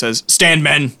Fireborn says, "Stand,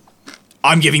 men.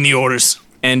 I'm giving the orders."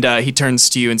 And he turns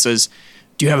to you and says,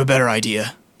 "Do you have a better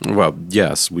idea?" Well,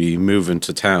 yes, we move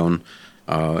into town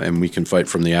and we can fight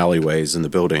from the alleyways and the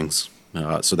buildings.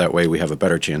 So that way we have a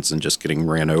better chance than just getting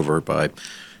ran over by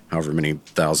however many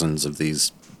thousands of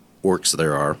these orcs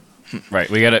there are. Right.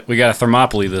 We got to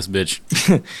Thermopylae this bitch.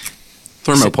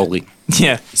 Thermopylae.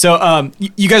 Yeah. So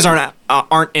you guys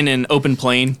aren't in an open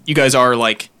plain. You guys are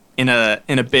like in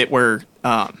a bit where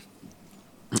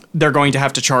they're going to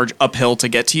have to charge uphill to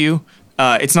get to you.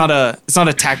 It's not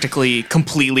a tactically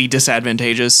completely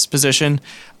disadvantageous position.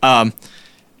 But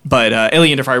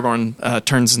Eleander Fireborn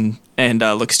turns and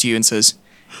looks to you and says,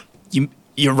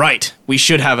 "You're right. We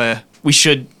should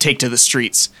take to the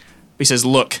streets." He says,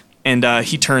 "Look," and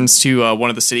he turns to one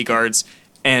of the city guards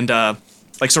and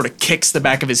like sort of kicks the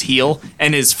back of his heel,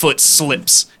 and his foot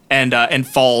slips and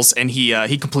falls, and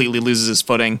he completely loses his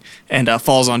footing and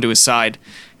falls onto his side.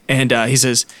 And he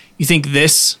says, "You think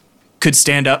this could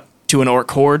stand up to an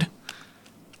orc horde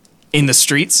in the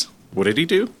streets?" What did he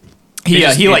do? He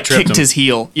like tripped kicked him. his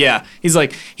heel. Yeah. He's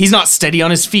like, he's not steady on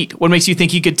his feet. What makes you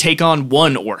think he could take on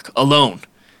one orc alone?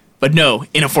 But no,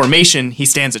 in a formation, he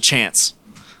stands a chance.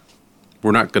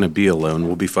 We're not going to be alone.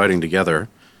 We'll be fighting together.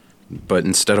 But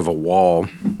instead of a wall,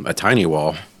 a tiny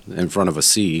wall in front of a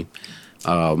sea,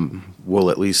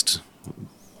 we'll at least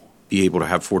be able to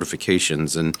have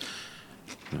fortifications, and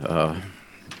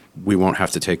we won't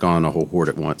have to take on a whole horde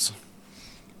at once.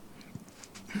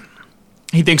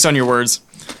 He thinks on your words.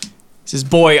 He says,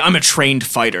 "Boy, I'm a trained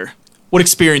fighter. What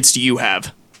experience do you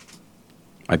have?"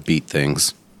 I beat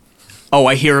things. "Oh,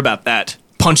 I hear about that.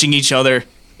 Punching each other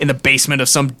in the basement of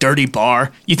some dirty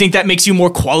bar. You think that makes you more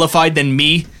qualified than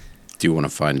me?" Do you want to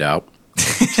find out?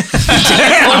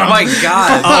 Oh my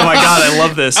god. Oh my god, I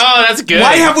love this. Oh, that's good.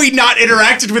 Why have we not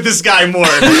interacted with this guy more?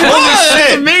 Holy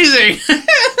shit. Amazing.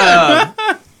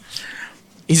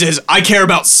 He says, "I care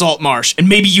about Saltmarsh, and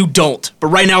maybe you don't, but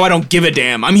right now I don't give a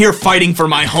damn. I'm here fighting for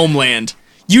my homeland.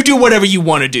 You do whatever you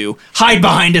want to do. Hide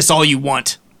behind us all you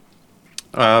want."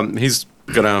 He's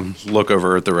going to look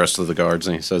over at the rest of the guards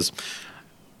and he says,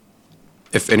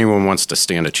 if anyone wants to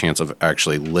stand a chance of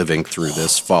actually living through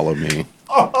this, follow me.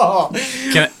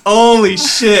 Holy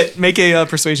shit. Make a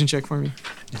persuasion check for me.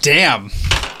 Damn.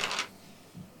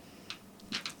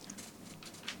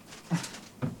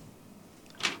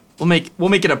 We'll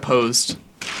make it opposed.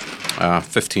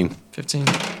 15. 15.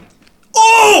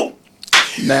 Oh!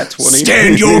 Nat 20.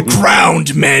 Stand your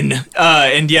ground, men!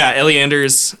 And yeah,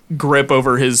 Eleander's grip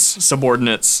over his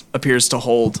subordinates appears to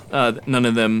hold. None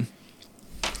of them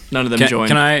join.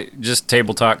 Can I just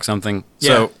table talk something? Yeah.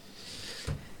 So,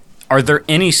 are there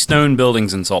any stone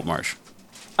buildings in Saltmarsh?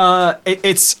 I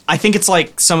think it's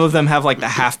like some of them have like the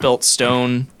half-built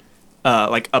stone,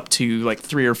 like up to like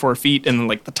 3 or 4 feet, and then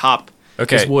like the top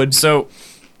is wood. So,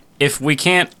 if we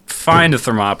can't find a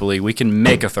Thermopylae, we can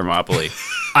make a Thermopylae.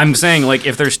 I'm saying, like,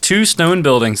 if there's 2 stone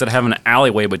buildings that have an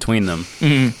alleyway between them,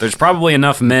 there's probably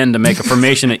enough men to make a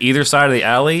formation at either side of the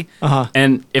alley.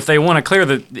 And if they want to clear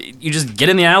you just get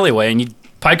in the alleyway and you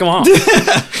pike them off.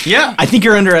 Yeah. I think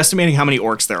you're underestimating how many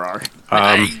orcs there are.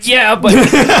 Yeah, but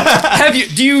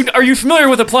are you familiar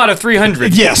with the plot of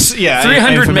 300? Yes, yeah.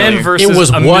 300 men versus It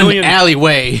was a one million.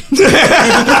 alleyway.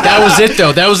 That was it,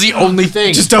 though. That was the only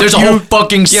thing. There's a whole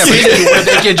fucking city where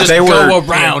they can just go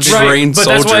around. Trained But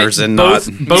that's why soldiers and both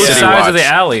not sides City of the Watch.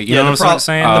 alley. You know what I'm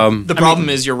saying? The problem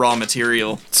is your raw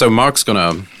material. So Mark's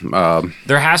gonna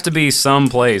There has to be some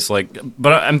place, like,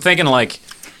 but I'm thinking like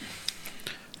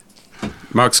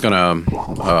Mark's gonna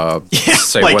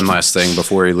say like- one last thing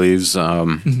before he leaves.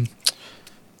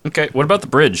 Okay, what about the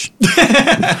bridge?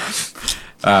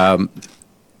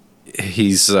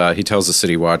 He tells the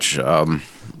City Watch,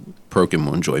 Prokin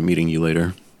will enjoy meeting you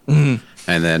later. And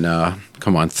then,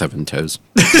 come on, Seven Toes.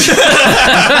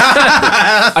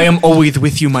 I am always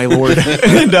with you, my lord.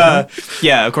 And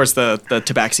yeah, of course, the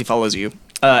tabaxi follows you.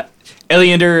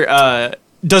 Eleander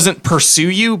doesn't pursue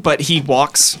you, but he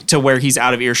walks to where he's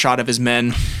out of earshot of his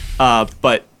men,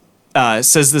 but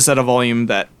says this at a volume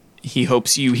that he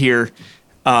hopes you hear.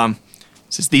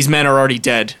 Says, these men are already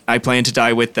dead. I plan to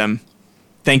die with them.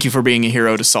 Thank you for being a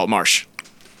hero to Saltmarsh.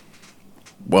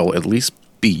 Well, at least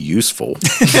be useful.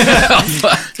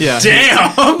 Yeah.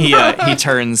 Damn. He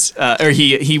turns, or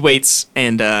he waits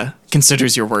and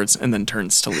considers your words and then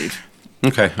turns to leave.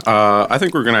 Okay. I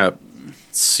think we're going to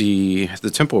see the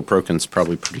Temple of Prokin's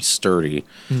probably pretty sturdy.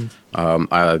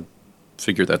 I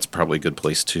figure that's probably a good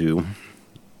place to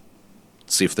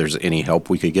see if there's any help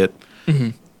we could get.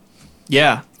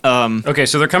 Yeah. Okay,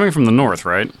 so they're coming from the north,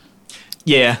 right?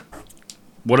 Yeah.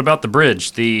 What about the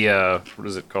bridge? The, what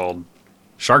is it called?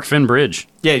 Shark Fin Bridge.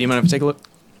 Yeah, do you mind if I take a look?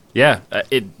 Yeah,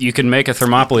 you can make a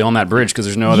Thermopylae on that bridge because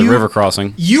there's no other river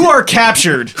crossing. You are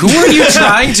captured. Who are you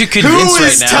trying to convince Who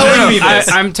is right now? telling me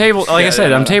this? I'm table, like I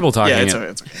said, I'm table talking Yeah, it's it. okay.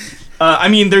 It's okay. I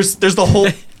mean, there's the whole,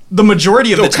 the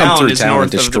majority of the They'll come town through is town and north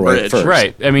of the destroy it bridge. first.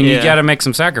 Right. I mean, Yeah. you got to make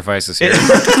some sacrifices here.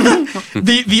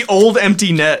 The old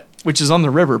empty net, which is on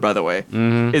the river, by the way,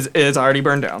 is already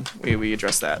burned down. We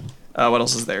addressed that. What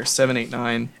else is there? 7, 8,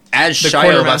 9. As The Shia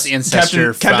quartermaster,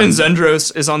 ancestor Captain from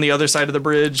Zendros is on the other side of the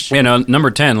bridge. You know, number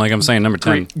 10, like I'm saying, number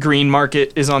 10. Green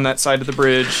Market is on that side of the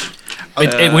bridge. We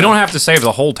don't have to save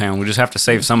the whole town. We just have to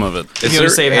save some of it. Is you wanna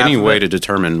save there half any of way it? to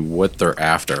determine what they're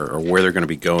after or where they're going to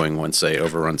be going once they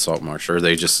overrun Saltmarsh? Or are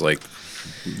they just like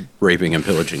raping and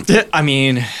pillaging? I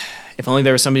mean, if only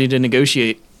there was somebody to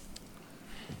negotiate.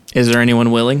 Is there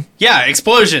anyone willing? yeah,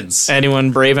 explosions.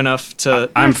 Anyone brave enough to?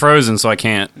 I'm frozen, so I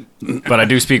can't. But I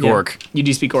do speak Orc. You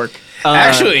do speak Orc.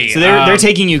 Actually, so they're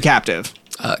taking you captive.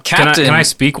 Captain. Can I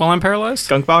speak while I'm paralyzed?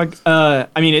 Skunkbog.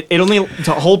 I mean, it only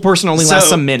the whole person only lasts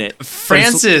So, a minute.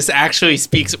 Francis actually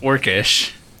speaks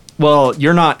Orcish. Well,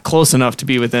 you're not close enough to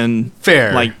be within.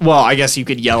 Fair. Like, well, I guess you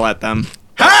could yell at them.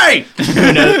 Hey!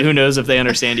 Who knows if they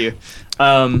understand you?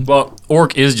 Well,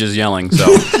 Orc is just yelling,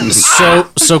 so.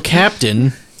 So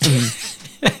Captain.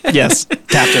 Yes,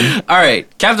 Captain. All right,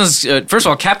 Captain's. First of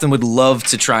all, Captain would love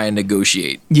to try and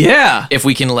negotiate Yeah. if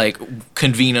we can like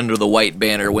convene under the white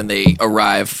banner when they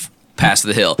arrive past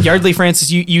the hill. Yardley Francis,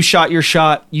 you shot your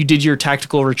shot. You did your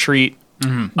tactical retreat.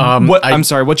 I- I'm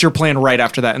sorry. What's your plan right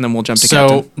after that? And then we'll jump to So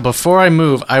Captain. before I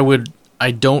move,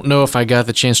 I don't know if I got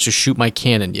the chance to shoot my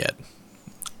cannon yet.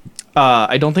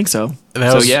 I don't think so.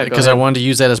 That so was yeah, because I wanted to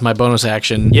use that as my bonus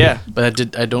action. Yeah.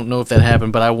 But I don't know if that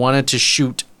happened. But I wanted to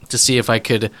shoot to see if I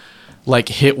could, like,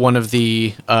 hit one of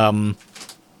the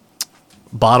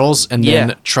bottles and then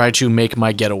Yeah. try to make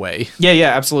my getaway. Yeah,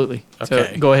 absolutely.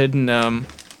 Okay. So go ahead and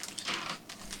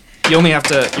you only have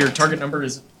to. Your target number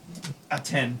is a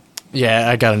 10. Yeah,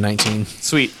 I got a 19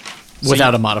 Sweet. So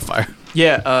without a modifier.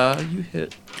 Yeah, you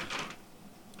hit.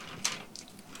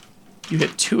 You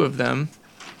hit 2 of them.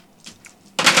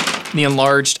 The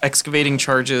enlarged excavating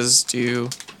charges do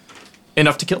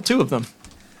enough to kill 2 of them.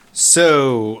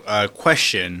 So,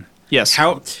 question. Yes.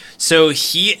 How? So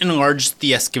he enlarged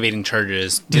the excavating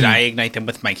charges. Did I ignite them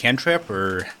with my cantrip,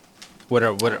 or what's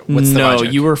the no,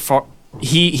 logic? you were far.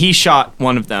 He shot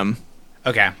one of them,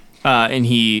 Okay. and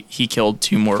he killed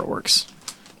 2 more orcs.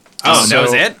 Oh, that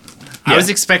was So- it. I yeah. was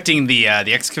expecting the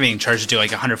excavating charge to do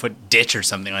like 100-foot ditch or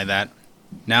something like that.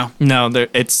 No. No,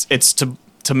 it's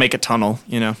to make a tunnel.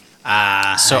 You know.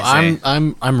 So I see.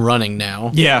 I'm running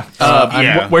now. Yeah.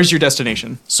 yeah. Where's your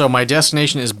destination? So my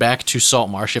destination is back to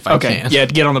Saltmarsh if I Okay. can. Yeah,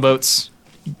 to get on the boats.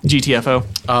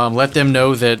 GTFO. Let them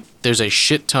know that there's a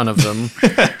shit ton of them.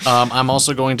 I'm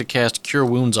also going to cast Cure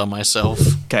Wounds on myself.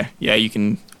 Okay. Yeah, you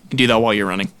can do that while you're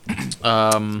running.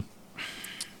 Let's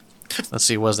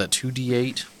see, was that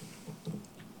 2d8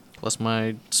 plus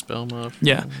my spell mod?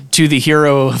 Yeah. To the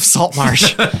hero of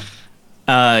Saltmarsh.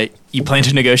 You plan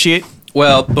to negotiate?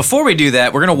 Well, before we do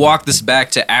that, we're gonna walk this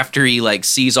back to after he like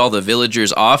sees all the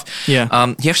villagers off.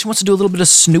 Yeah. He actually wants to do a little bit of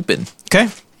snooping. Okay.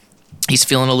 He's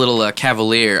feeling a little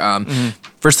cavalier.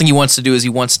 First thing he wants to do is he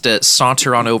wants to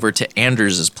saunter on over to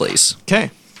Anders' place. Okay.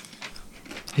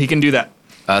 He can do that.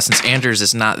 Since Anders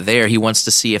is not there, he wants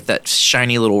to see if that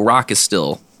shiny little rock is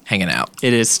still hanging out.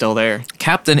 It is still there.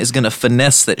 Captain is gonna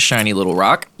finesse that shiny little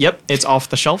rock. Yep. It's off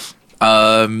the shelf.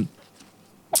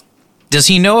 Does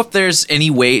he know if there's any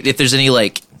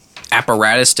like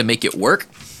apparatus to make it work,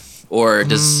 or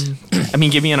does I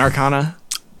mean, give me an Arcana.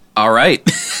 All right.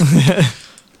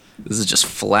 This is just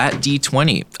flat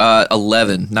D20.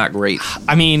 11. Not great.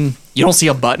 I mean, you don't see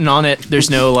a button on it. There's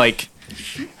no like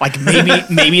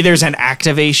maybe there's an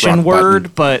activation Rock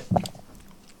word, but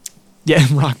yeah,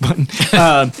 rock button.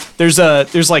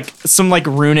 There's like some like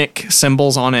runic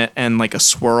symbols on it and like a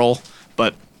swirl,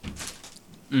 but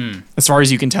as far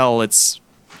as you can tell, it's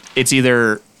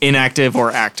either inactive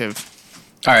or active.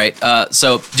 All right.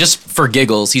 So just for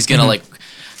giggles, he's gonna like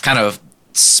kind of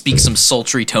speak some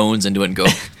sultry tones into it and go,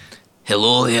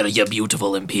 "Hello there, you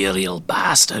beautiful imperial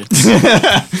bastards."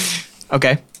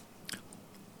 Okay.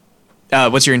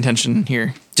 What's your intention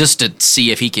here? Just to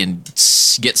see if he can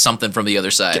get something from the other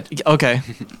side. Okay.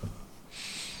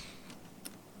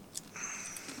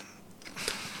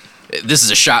 This is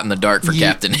a shot in the dark for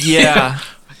Captain. Yeah.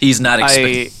 He's not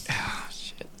expecting.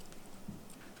 Shit.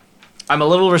 I'm a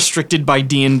little restricted by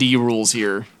D&D rules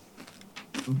here.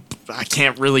 I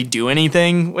can't really do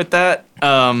anything with that.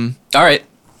 All right.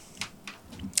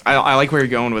 I like where you're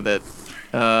going with it.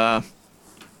 Why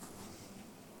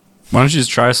don't you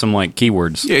just try some like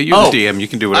keywords? Yeah, you're the DM. You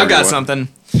can do whatever I've got you want.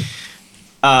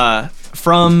 something.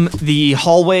 From the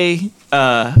hallway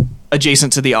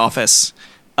adjacent to the office,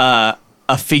 a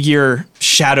figure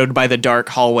shadowed by the dark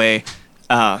hallway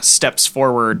steps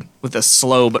forward with a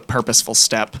slow but purposeful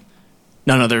step.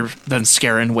 None other than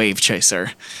Scarin Wave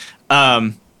Chaser.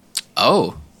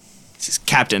 Oh. Says,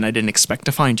 Captain, I didn't expect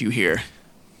to find you here.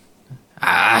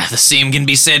 The same can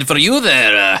be said for you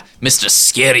there, Mr.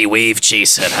 Scary Wave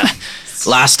Chaser.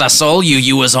 Last I saw you,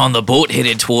 you was on the boat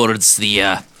headed towards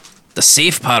the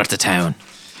safe part of town.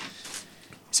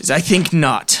 He says, I think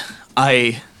not.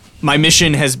 My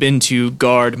mission has been to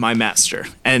guard my master,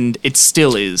 and it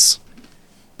still is.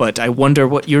 But I wonder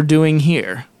what you're doing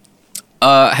here.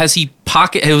 Was he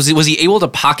able to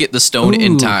pocket the stone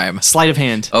in time? Sleight of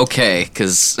hand. Okay,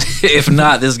 because if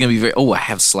not, this is going to be very... Oh, I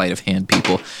have sleight of hand,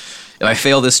 people. If I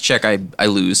fail this check, I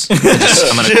lose. I'm going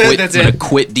to quit. I'm going to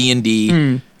quit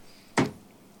D&D.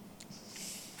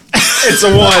 It's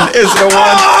a 1. It's a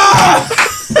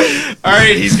 1. All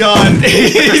right, he's gone.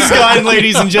 He's gone,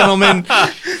 ladies and gentlemen.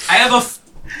 I have a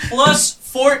plus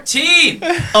 14.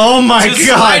 Oh my to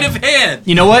god. Sleight of hand.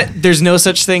 You know what? There's no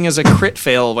such thing as a crit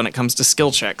fail when it comes to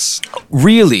skill checks.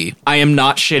 Really? I am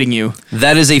not shitting you.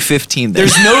 That is a 15 then.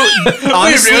 There's no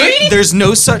honestly, really? there's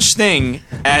no such thing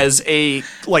as a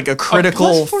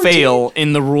critical fail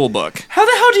in the rule book. How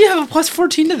the hell do you have a plus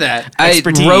 14 to that?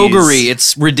 Expertise. Roguery,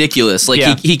 it's ridiculous. Like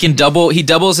Yeah. he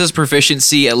doubles his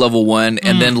proficiency at level 1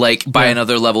 and then like by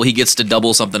another level he gets to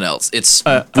double something else. It's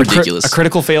ridiculous. A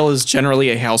critical fail is generally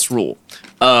a house rule.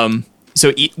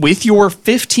 So with your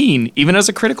 15, even as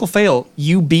a critical fail,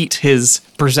 you beat his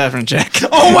perception check.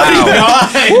 Oh my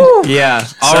god! Yeah.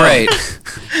 All right.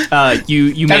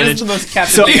 You That managed. is the most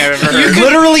captain thing I've ever heard.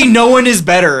 Literally, no one is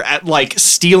better at like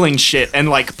stealing shit and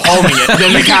like palming it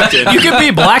than the captain. You could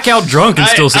be blackout drunk and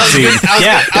still succeed.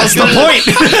 Yeah, that's the point.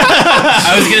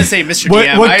 I was gonna say, Mr.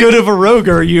 DM. What good of a rogue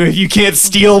are you if you can't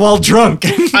steal while drunk?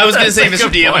 I was gonna say, Mr.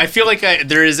 DM. I feel like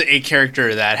there is a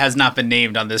character that has not been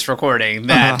named on this recording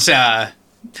that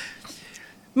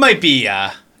might be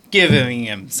giving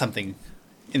him something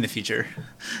in the future.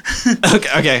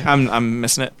 Okay, I'm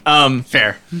missing it.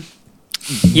 Fair.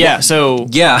 Yeah. So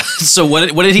Yeah. So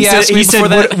what did he ask me he before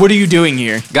said, that? what are you doing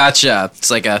here? Gotcha.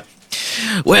 It's like a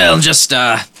well, just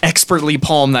Expertly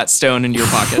palm that stone into your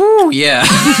pocket. yeah.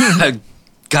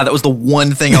 God, that was the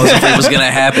one thing I was afraid was gonna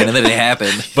happen, and then it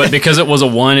happened. But because it was a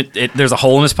 1, there's a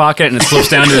hole in his pocket and it slips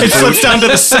down to his It boot. slips down to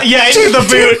the into the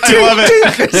boot. I love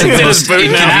it. It's the most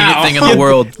inconvenient thing in the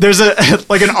world. There's a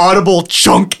like an audible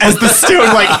chunk as the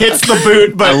stone like hits the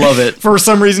boot, but I love it. For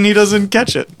some reason, he doesn't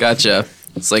catch it. Gotcha.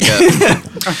 It's like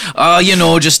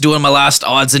just doing my last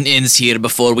odds and ends here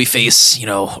before we face,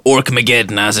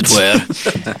 Orc-mageddon, as it were.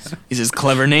 He's his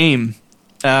clever name.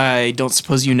 I don't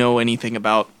suppose you know anything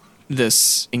about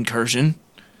this incursion.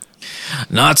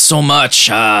 Not so much.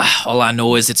 All I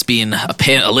know is it's being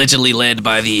allegedly led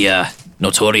by the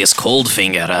notorious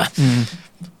Coldfinger.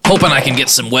 Hoping I can get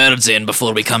some words in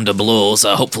before we come to blows.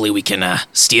 Hopefully we can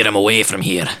steer him away from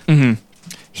here.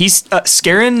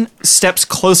 Scarin steps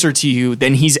closer to you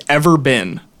than he's ever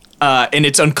been, and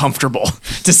it's uncomfortable,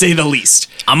 to say the least.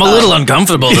 I'm a little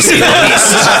uncomfortable, to say the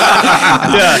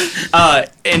least.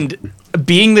 And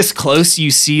being this close,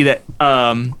 you see that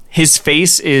his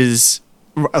face is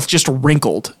just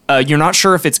wrinkled. You're not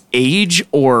sure if it's age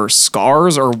or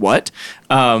scars or what,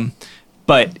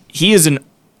 but he is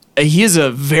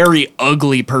a very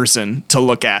ugly person to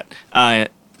look at.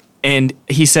 And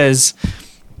he says,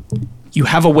 "You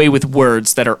have a way with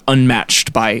words that are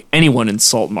unmatched by anyone in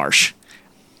Saltmarsh.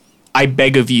 I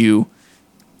beg of you,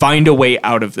 find a way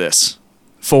out of this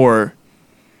for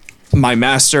my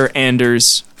master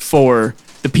Anders, for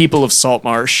the people of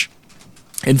Saltmarsh,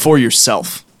 and for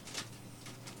yourself.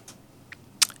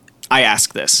 I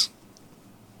ask this.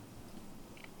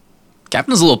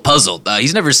 Captain's a little puzzled.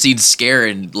 He's never seen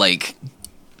Scarin, like,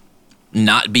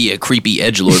 not be a creepy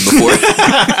edgelord before.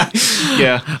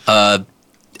 Yeah.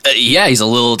 Yeah, he's a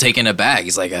little taken aback.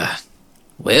 He's like,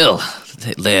 well,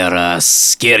 they're a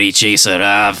scary chaser.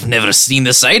 I've never seen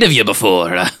the sight of you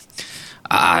before.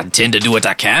 I intend to do what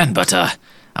I can, but I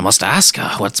must ask,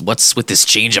 what's with this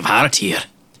change of heart here?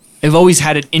 I've always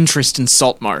had an interest in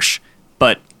Saltmarsh,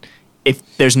 but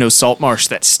if there's no Saltmarsh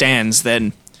that stands,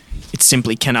 then it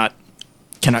simply cannot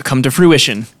come to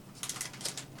fruition.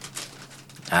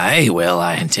 Aye, well,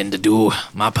 I intend to do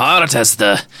my part as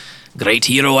the great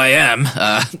hero I am.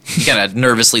 He kind of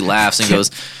nervously laughs and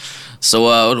goes,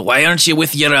 so why aren't you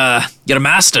with your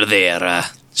master there?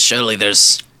 Surely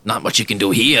there's not much you can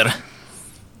do here.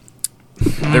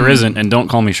 There isn't, and don't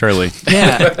call me Shirley.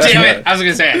 Yeah. Damn it! I was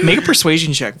gonna say it. Make a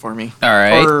persuasion check for me. All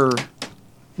right. Or,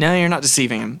 no, you're not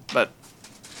deceiving him, but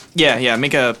yeah,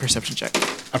 make a perception check.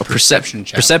 A perception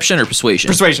check. Perception or persuasion?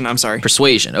 Persuasion, I'm sorry.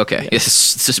 Persuasion, okay.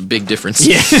 It's just a big difference.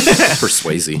 Yeah.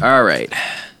 Persuasive. All right.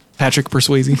 Patrick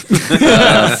Persuasion.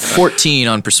 14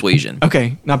 on persuasion.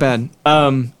 Okay, not bad.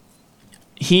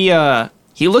 He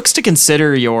looks to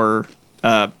consider your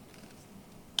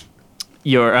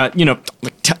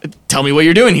tell me what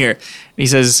you're doing here. And he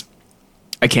says,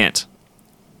 I can't.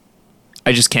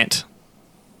 I just can't.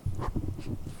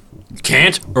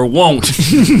 Can't or won't?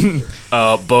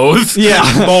 Both.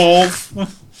 Yeah,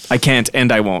 both. I can't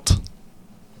and I won't.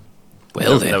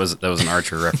 Well, then. That was an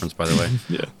Archer reference, by the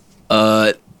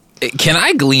way. Can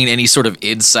I glean any sort of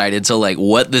insight into like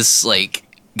what this like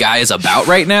guy is about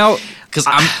right now? Because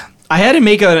I had to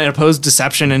make an opposed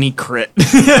deception and he crit.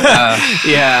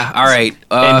 Yeah. all right.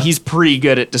 And he's pretty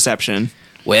good at deception.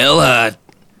 Well,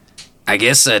 I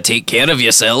guess take care of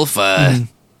yourself.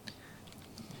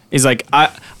 He's like,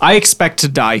 I expect to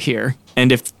die here,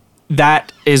 and if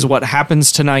that is what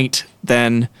happens tonight,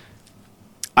 then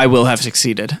I will have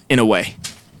succeeded in a way.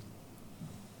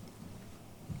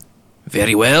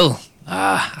 Very well.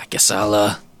 I guess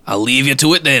I'll leave you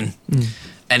to it then.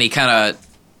 And he kind of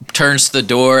turns to the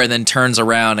door and then turns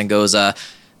around and goes,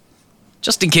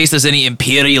 just in case there's any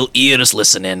Imperial ears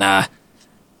listening,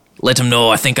 let him know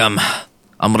I think I'm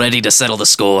ready to settle the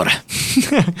score.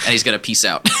 And he's gonna peace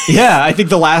out. Yeah, I think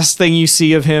the last thing you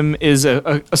see of him is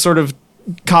a sort of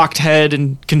cocked head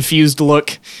and confused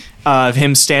look of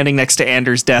him standing next to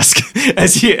Anders' desk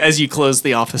as you close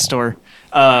the office door.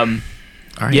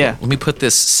 All right, Yeah. let me put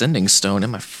this sending stone in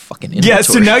my fucking inventory. Yeah,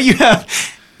 so now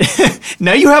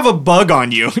you have a bug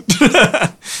on you.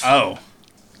 Oh.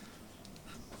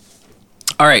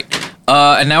 All right,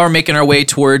 and now we're making our way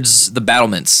towards the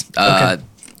battlements. Okay.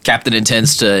 Captain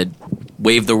intends to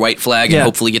wave the white flag and Yeah.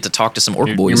 hopefully get to talk to some orc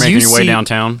You're boys. making You your way see-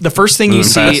 downtown. The first thing you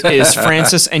Moving see fast. is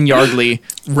Francis and Yardley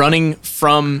running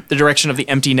from the direction of the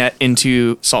empty net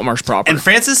into Saltmarsh proper. And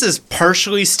Francis is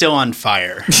partially still on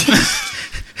fire.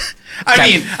 I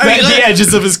mean, the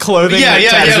edges of his clothing. yeah, like, yeah,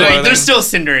 tattered yeah. Like, clothing. they're still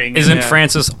cindering. Isn't Yeah.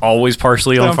 Francis always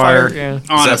partially on fire? Yeah. Is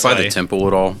honestly. that by the temple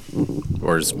at all?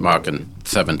 Or is Mock and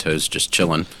Seven Toes just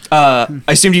chilling? I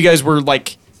assumed you guys were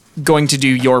like going to do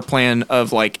your plan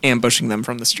of like ambushing them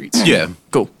from the streets. Yeah.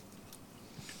 Cool.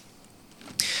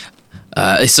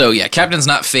 So yeah, Captain's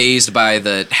not phased by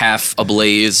the half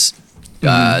ablaze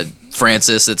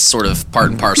Francis. It's sort of part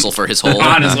and parcel for his whole.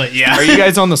 Honestly, yeah. Are you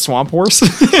guys on the swamp horse?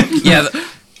 Yeah.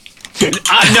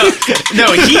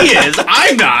 No, he is.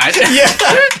 I'm not.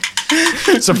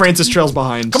 So Francis trails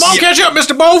behind. Come on, catch up,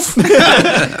 Mr. Both.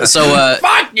 So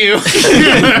Fuck you.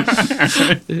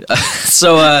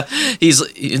 he's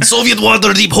in Soviet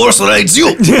water deep horse rides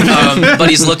you. But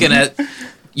he's looking at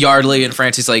Yardley and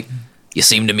Francis like, you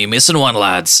seem to be missing one,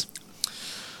 lads.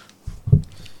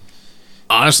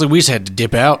 Honestly, we just had to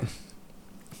dip out.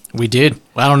 We did.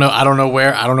 I don't know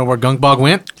where Gunkbog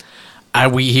went.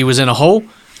 He was in a hole,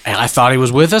 and I thought he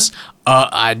was with us.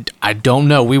 I don't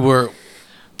know.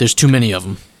 There's too many of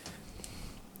them.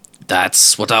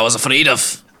 That's what I was afraid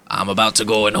of. I'm about to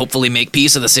go and hopefully make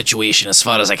peace of the situation as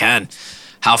far as I can.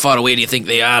 How far away do you think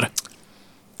they are?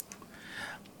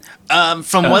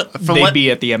 From what? They'd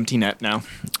be at the empty net now.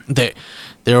 They're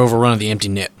overrunning the empty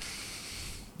net.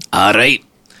 All right.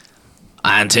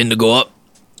 I intend to go up,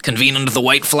 convene under the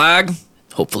white flag,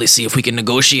 hopefully see if we can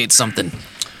negotiate something.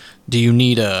 Do you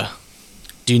need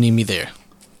me there?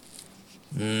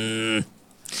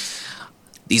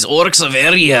 These orcs are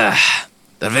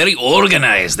they're very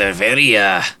organized. They're very,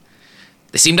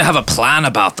 They seem to have a plan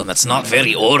about them that's not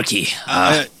very orky.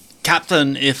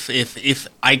 Captain, if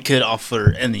I could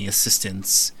offer any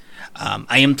assistance,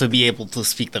 I am to be able to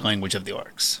speak the language of the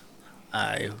orcs.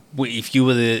 If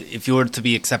you were to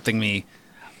be accepting me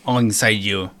alongside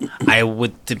you, I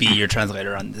would to be your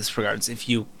translator on this regards. If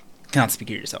you cannot speak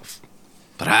it yourself,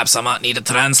 Perhaps I might need a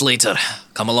translator.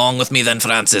 Come along with me then,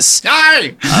 Francis.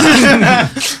 aye.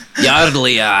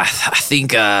 Yardley, I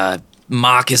think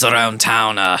Mark is around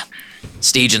town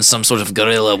staging some sort of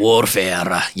guerrilla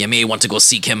warfare. You may want to go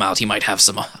seek him out. He might have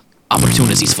some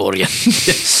opportunities for you.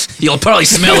 You'll probably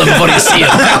smell him before you see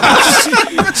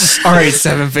him. All right,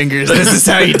 Seven Fingers, this is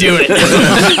how you do it.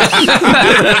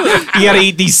 You gotta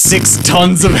eat these 6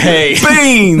 tons of hay.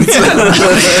 Beans!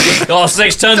 Oh,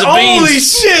 6 tons of beans. Holy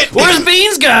shit! Where's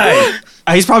Beans guy?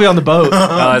 He's probably on the boat. Oh,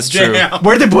 that's true.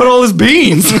 Where'd they put all his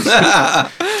beans?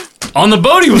 On the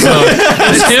boat he was on.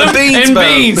 It's him Beans and boat.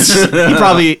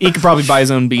 Beans. He could probably buy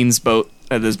his own beans boat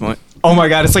at this point. Oh my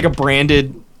god, it's like a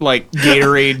branded like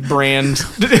Gatorade brand.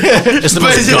 It's the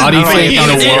most gaudy thing in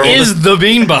the world. It is the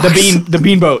bean box. The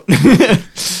bean boat.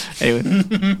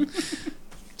 Anyway.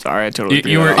 Sorry, I totally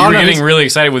You were getting really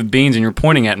excited with beans and you're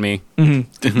pointing at me.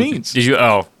 beans. Did you?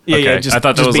 Oh, Yeah, okay. yeah, just- I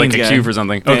thought that just was like beans a guy. cue for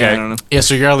something. Yeah, Okay. I don't know. Yeah,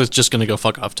 so Jarl is just gonna go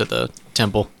fuck off to the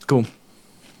temple. Cool.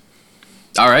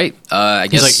 All right. I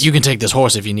He's guess like, you can take this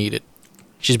horse if you need it.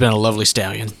 She's been a lovely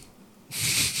stallion.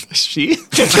 She?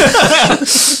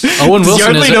 Owen Wilson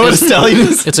Yardley is, know what a is stallion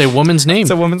is? it's a woman's name. It's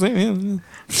a woman's name. Yeah.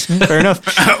 Fair enough.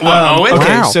 Owen? Okay,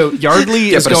 Wow. so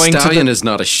Yardley Yeah, is but going a stallion to is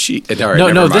not a sheep. All right, no,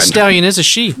 never no, mind. this stallion is a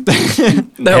she.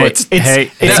 No, Hey, it's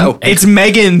it's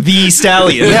Megan the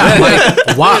Stallion. Yeah,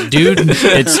 like, wow, dude.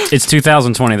 It's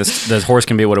 2020. This horse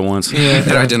can be what it wants. it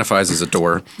identifies as a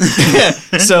door.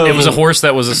 So It was a horse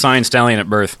that was assigned stallion at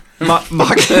birth.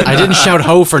 I didn't shout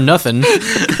ho for nothing.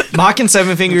 Mock and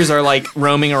Seven Fingers are like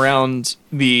roaming around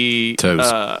the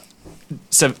Toes.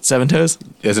 Seven Toes.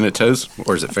 Isn't it toes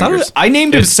or is it Thought it fingers? was- I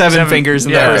named it Seven Fingers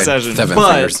in the yeah, first right. session. Seven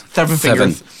but fingers. Seven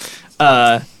Seven.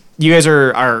 Fingers. You guys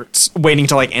are waiting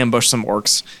to like ambush some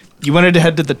orcs. You wanted to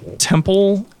head to the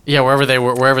temple. Yeah, wherever they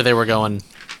were going.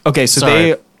 Okay, so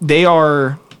Sorry.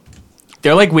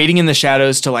 they're like waiting in the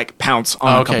shadows to like pounce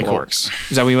on Oh, a couple cool. orcs.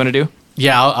 Is that what you want to do?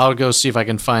 Yeah, I'll go see if I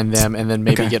can find them, and then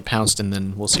maybe Okay. get pounced, and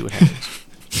then we'll see what happens.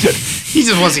 He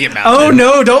just wants to get mounted. Oh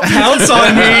no! Don't pounce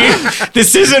on me.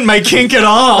 This isn't my kink at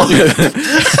all.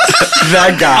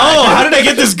 That guy. Oh, how did I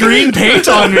get this green paint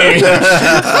on me?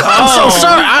 I'm so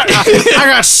sorry. I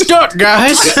got stuck,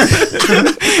 guys.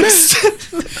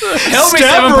 Help me, Step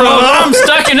Seven bro. Pro. I'm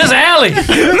stuck in this alley.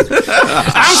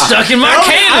 I'm stuck in my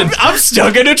cannon. I'm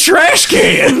stuck in a trash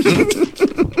can.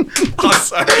 Oh,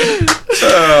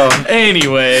 sorry.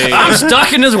 Anyway, I'm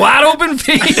stuck in this wide open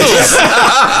field.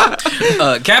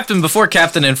 Captain, before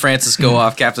Captain and Francis go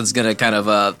off, Captain's gonna kind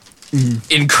of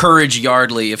encourage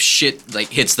Yardley if shit like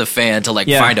hits the fan to like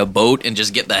Yeah. find a boat and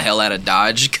just get the hell out of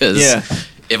Dodge. Because Yeah.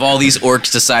 if all these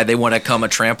orcs decide they want to come a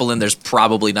trampoline, there's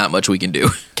probably not much we can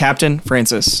do. Captain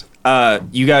Francis,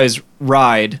 you guys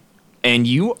ride, and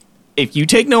if you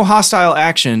take no hostile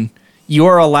action, you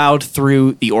are allowed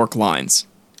through the orc lines.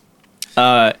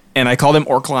 And I call them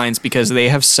orc lines because they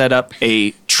have set up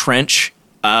a trench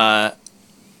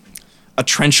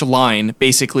line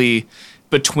basically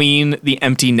between the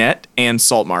empty net and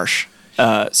salt marsh.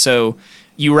 So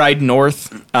you ride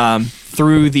north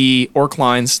through the orc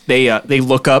lines. They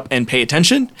look up and pay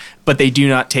attention, but they do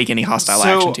not take any hostile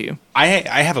action to you. I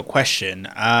have a question.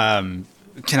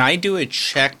 Can I do a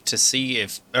check to see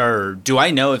or do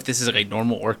I know if this is like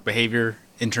normal orc behavior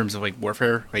in terms of like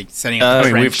warfare, like setting up?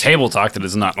 I mean, we've trench? table talked that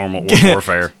it's not normal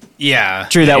warfare. Yeah,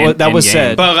 True, that was in-game.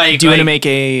 said. But, like- do you want to like- make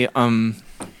a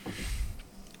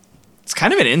It's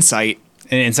kind of an insight,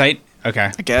 An insight.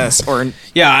 Okay. I guess, or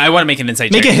Yeah, I want to make an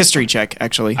insight. make check. a history check.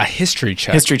 Actually, A history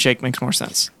check. history check makes more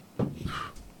sense.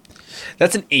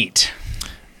 That's an 8.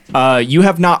 You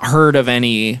have not heard of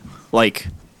any like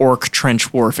orc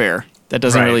trench warfare. That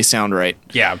doesn't Right. really sound right.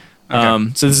 Yeah.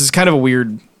 Okay. So this is kind of a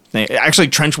weird thing. Actually,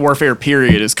 trench warfare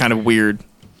period is kind of weird.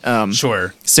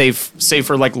 Sure. Save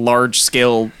for like large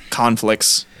scale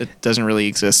conflicts, it doesn't really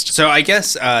exist. So I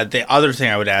guess the other thing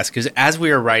I would ask is, as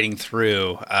we are riding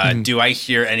through, do I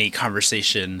hear any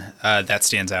conversation that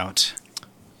stands out?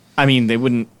 I mean, they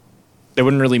wouldn't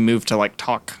really move to like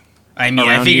talk. I mean,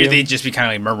 I Around figured you? they'd just be kind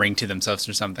of like murmuring to themselves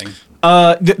or something.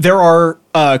 There are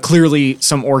clearly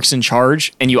some orcs in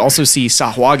charge, and you also see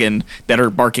Sahwagan that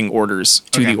are barking orders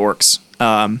to Okay. the orcs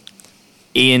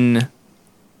in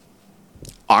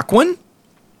Aquan,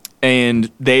 and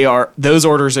those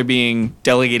orders are being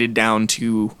delegated down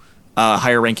to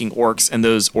higher ranking orcs, and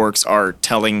those orcs are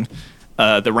telling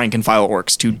the rank and file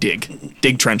orcs to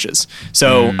dig trenches.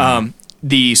 So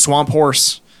the swamp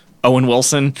horse, Owen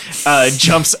Wilson,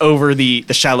 jumps over the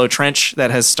shallow trench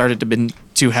that has started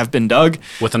to have been dug.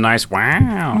 With a nice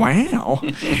wow.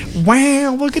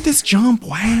 Wow, look at this jump.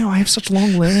 Wow, I have such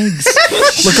long legs.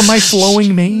 Look at my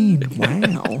flowing mane.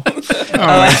 Wow.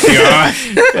 Oh my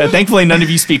god. Thankfully, none of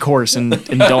you speak horse and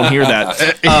don't hear that.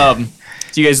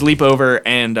 So you guys leap over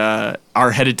and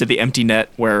are headed to the empty net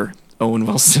where Owen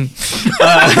Wilson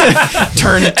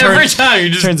Every time you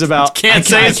just turns about. can't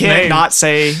say his can't name. not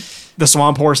say the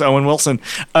swamp horse Owen Wilson.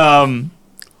 A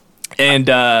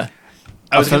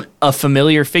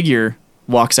familiar figure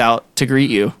walks out to greet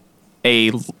you.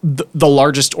 The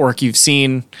largest orc you've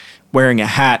seen, wearing a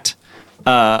hat.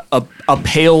 A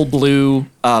pale blue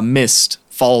mist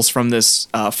falls from this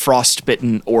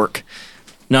frostbitten orc.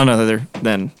 None other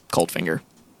than Coldfinger.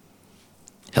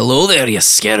 Hello there, you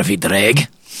scurvy drag.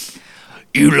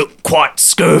 You look quite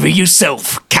scurvy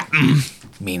yourself, Captain.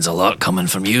 Means a lot coming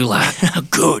from you, lad.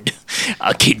 Good.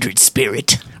 A kindred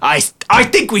spirit. I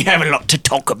think we have a lot to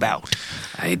talk about.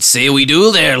 I'd say we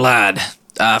do there, lad.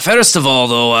 First of all,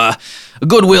 though, a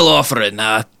goodwill offering.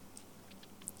 I've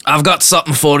got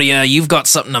something for you. You've got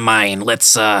something of mine.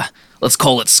 Let's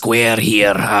call it square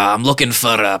here. I'm looking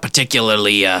for a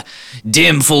particularly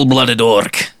dim, full-blooded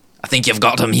orc. I think you've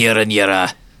got him here in your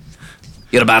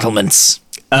battlements.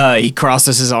 He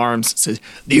crosses his arms and says,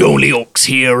 The only orcs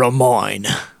here are mine.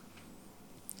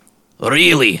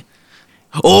 Really?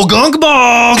 Oh,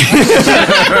 Gunkbog!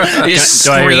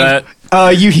 Do I hear that?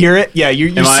 you hear it? Yeah,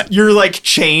 I- you're like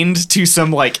chained to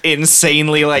some like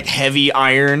insanely like heavy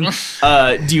iron.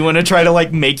 Do you want to try to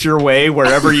like make your way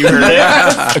wherever you heard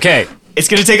it? Okay. It's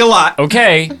gonna take a lot.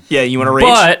 Okay. Yeah, you want to rage?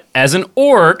 But as an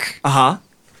orc, Uh-huh.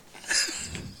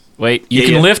 wait, you Yeah,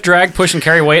 can yeah. lift, drag, push, and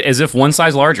carry weight as if one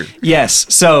size larger. Yes.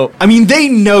 So, I mean, they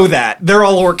know that. They're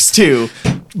all orcs too.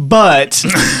 But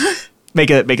make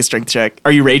a strength check.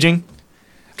 Are you raging?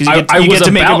 Because you get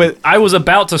to make it with. I was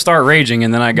about to start raging,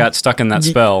 and then I got stuck in that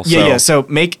spell. Yeah, so yeah. So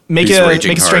make He's a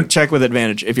raging strength hard. check with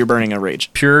advantage if you're burning a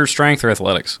rage. Pure strength or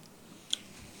athletics?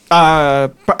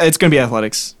 It's gonna be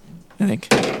athletics, I think.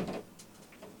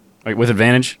 Wait, with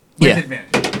advantage? Yeah.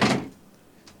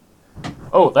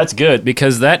 Oh, that's good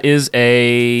because that is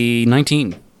a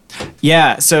 19.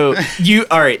 Yeah. So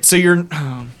all right. So you're.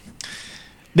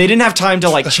 They didn't have time to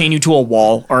like chain you to a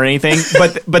wall or anything,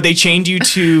 but they chained you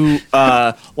to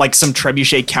like some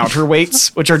trebuchet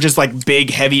counterweights, which are just like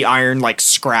big heavy iron like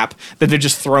scrap that they're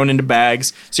just thrown into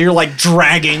bags. So you're like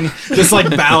dragging this like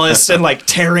ballast and like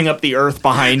tearing up the earth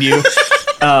behind you.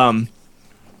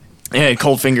 Yeah,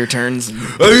 Coldfinger turns.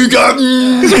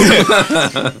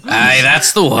 Aye,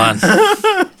 that's the one.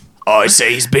 I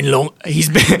say he's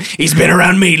been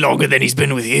around me longer than he's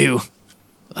been with you.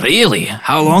 Really?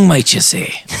 How long might you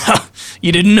say?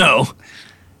 You didn't know.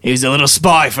 He was a little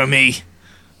spy for me.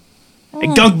 Hey,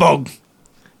 Gunkbog,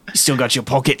 you still got your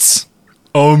pockets.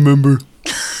 I remember.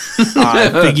 I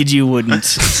figured you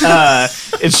wouldn't.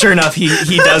 And sure enough, he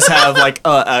does have like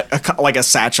a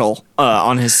satchel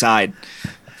on his side.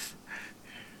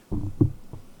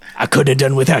 I couldn't have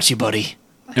done without you, buddy.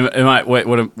 Am I? Wait,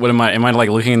 what am I? Am I like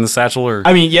looking in the satchel or?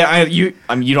 I mean, yeah, you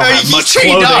don't have He's much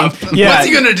chained clothing. up. Yeah, What's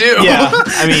he gonna do? Yeah,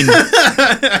 I mean,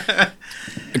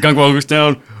 Gunkball goes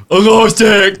down. I lost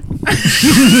tech.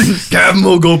 Captain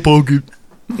will go poke it.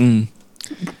 All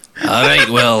right,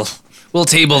 well, we'll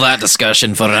table that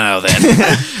discussion for now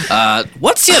then.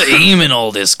 What's your aim in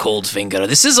all this, Coldfinger?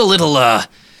 This is a little,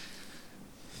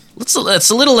 it's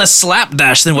a little less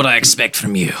slapdash than what I expect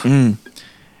from you. He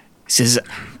says,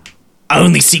 I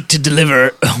only seek to deliver...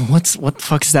 what the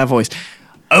fuck is that voice?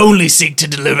 I only seek to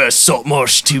deliver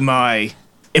saltmarsh to my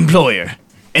employer.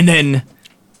 And then,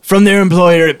 from their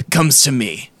employer, it comes to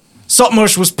me.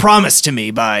 Saltmarsh was promised to me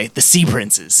by the Sea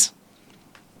Princes.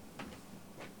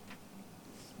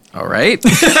 All right.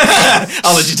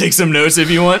 I'll let you take some notes if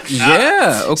you want.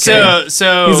 Yeah. Okay.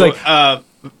 So He's like,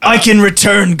 I can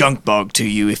return Gunkbog to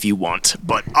you if you want,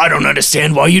 but I don't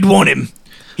understand why you'd want him.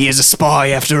 He is a spy,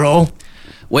 after all.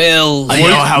 Well, I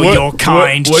know how your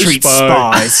kind treats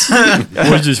spies.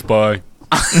 What's a spy?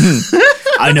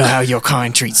 I know how your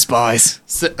kind treats spies.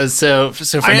 so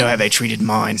I know how they treated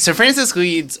mine. So Francis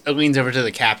leans over to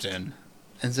the captain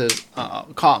and says,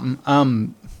 Captain,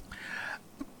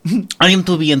 I am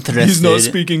to be interested. he's not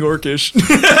speaking Orcish.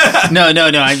 No.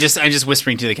 I'm just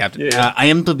whispering to the captain. Yeah. I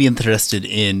am to be interested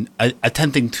in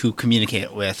attempting to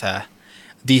communicate with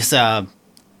this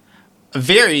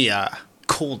very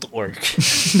cold orc.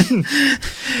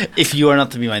 If you are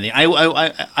not to be minding,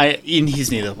 I in his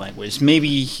native language,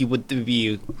 maybe he would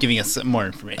be giving us more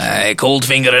information.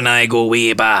 Coldfinger and I go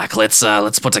way back. Let's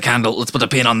put a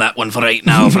pin on that one for right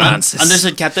now, Francis.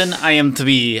 Understood, Captain. I am to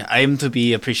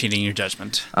be appreciating your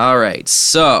judgment. All right,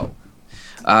 so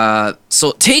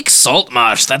take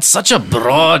Saltmarsh. That's such a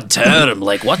broad term.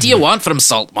 Like, what do you want from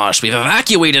Saltmarsh? We've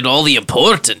evacuated all the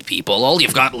important people. All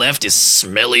you've got left is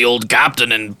smelly old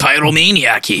captain and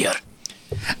pyromaniac here.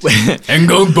 And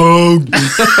go bong.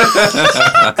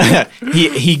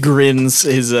 He grins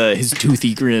his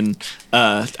toothy grin.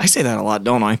 I say that a lot,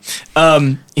 don't I?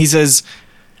 He says,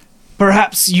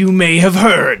 "Perhaps you may have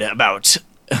heard about."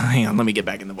 Hang on, let me get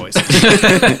back in the voice.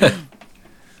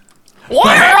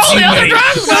 Where are all the other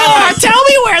drugs going? Tell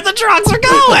me where the drugs are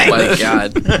going. Oh my god.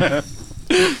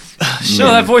 No,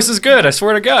 that voice is good. I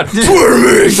swear to God.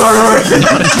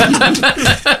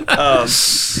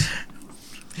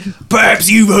 Perhaps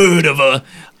you've heard of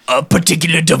a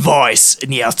particular device in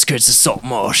the outskirts of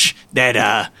Saltmarsh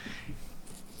that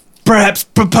perhaps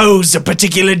proposed a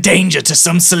particular danger to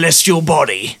some celestial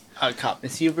body. Cop,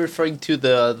 is he referring to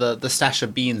the stash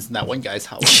of beans in that one guy's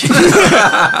house?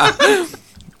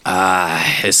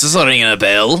 Is this ringing a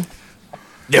bell?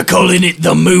 They're calling it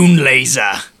the moon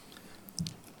laser.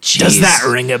 Jeez. Does that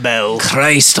ring a bell?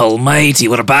 Christ almighty,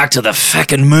 we're back to the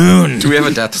feckin' moon. Do we have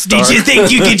a Death Star? Did you think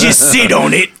you could just sit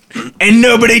on it and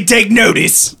nobody take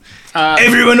notice?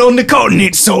 Everyone on the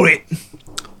continent saw it.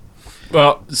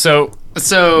 Well, so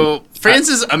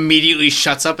Francis immediately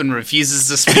shuts up and refuses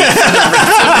to speak for the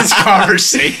rest of this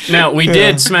conversation. now we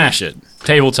did smash it.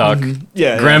 Table talk.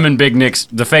 Yeah, Graham and Big Nick's,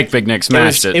 the fake Big Nick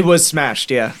smashed it. It was smashed,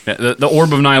 yeah. Yeah, the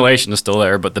orb of annihilation is still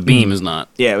there, but the beam is not.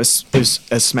 Yeah, it was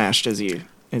as smashed as you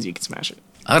can smash it.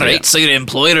 All right, so your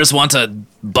employers want a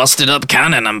busted up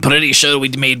cannon. I'm pretty sure we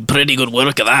made pretty good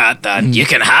work of that. And you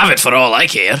can have it for all I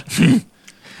care.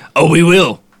 Oh, we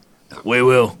will. We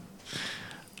will.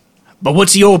 But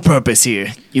what's your purpose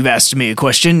here? You've asked me a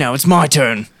question, now it's my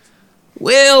turn.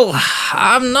 Well,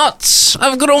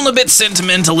 I've grown a bit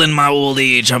sentimental in my old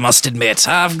age, I must admit.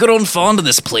 I've grown fond of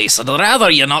this place. I'd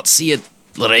rather you not see it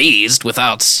razed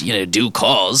without, due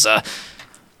cause.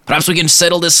 Perhaps we can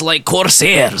settle this like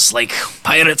corsairs, like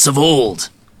pirates of old.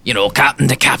 Captain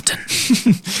to captain.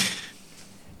 He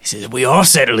says, we are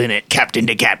settling it captain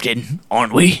to captain,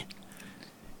 aren't we?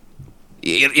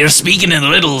 You're speaking in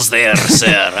riddles there,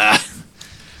 sir.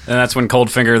 And that's when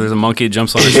Coldfinger, there's a monkey,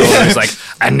 jumps on his shoulder, and he's like,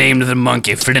 I named the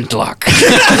monkey Flintlock.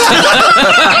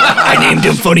 I named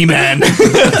him Funny Man.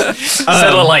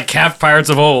 Settle like Cap Pirates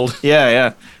of old.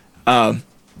 Yeah.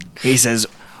 He says,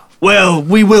 well,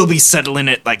 we will be settling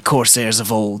it like corsairs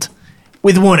of old.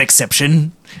 With one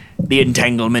exception, the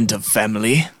entanglement of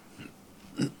family.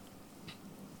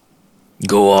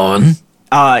 Go on.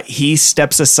 He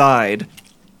steps aside,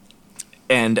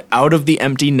 and out of the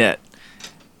empty net,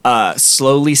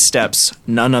 slowly steps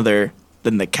none other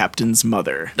than the captain's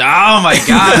mother. Oh my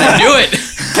god, I knew it!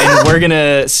 And we're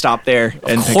gonna stop there.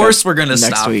 Of course we're gonna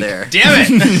stop there.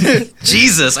 Damn it!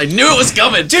 Jesus, I knew it was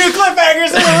coming. 2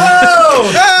 cliffhangers in a row!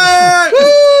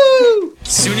 As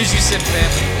soon as you said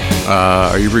family.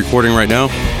 Are you recording right now?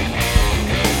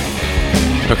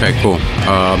 Okay, cool.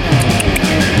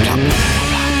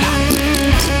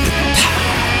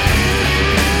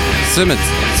 Simmons.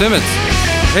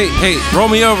 Hey, roll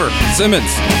me over. Simmons.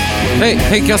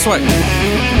 Hey, guess what?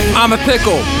 I'm a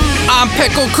pickle. I'm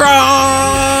Pickle Krog.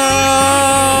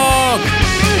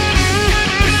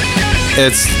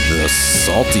 It's the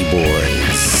Salty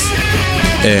Boys.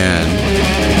 And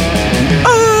I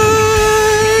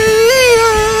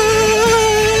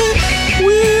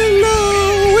will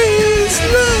always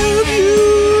love you.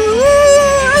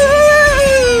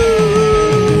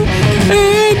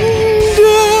 And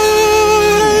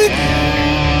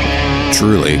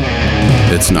truly,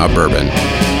 it's not bourbon.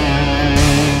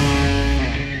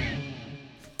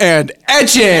 And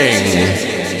etching!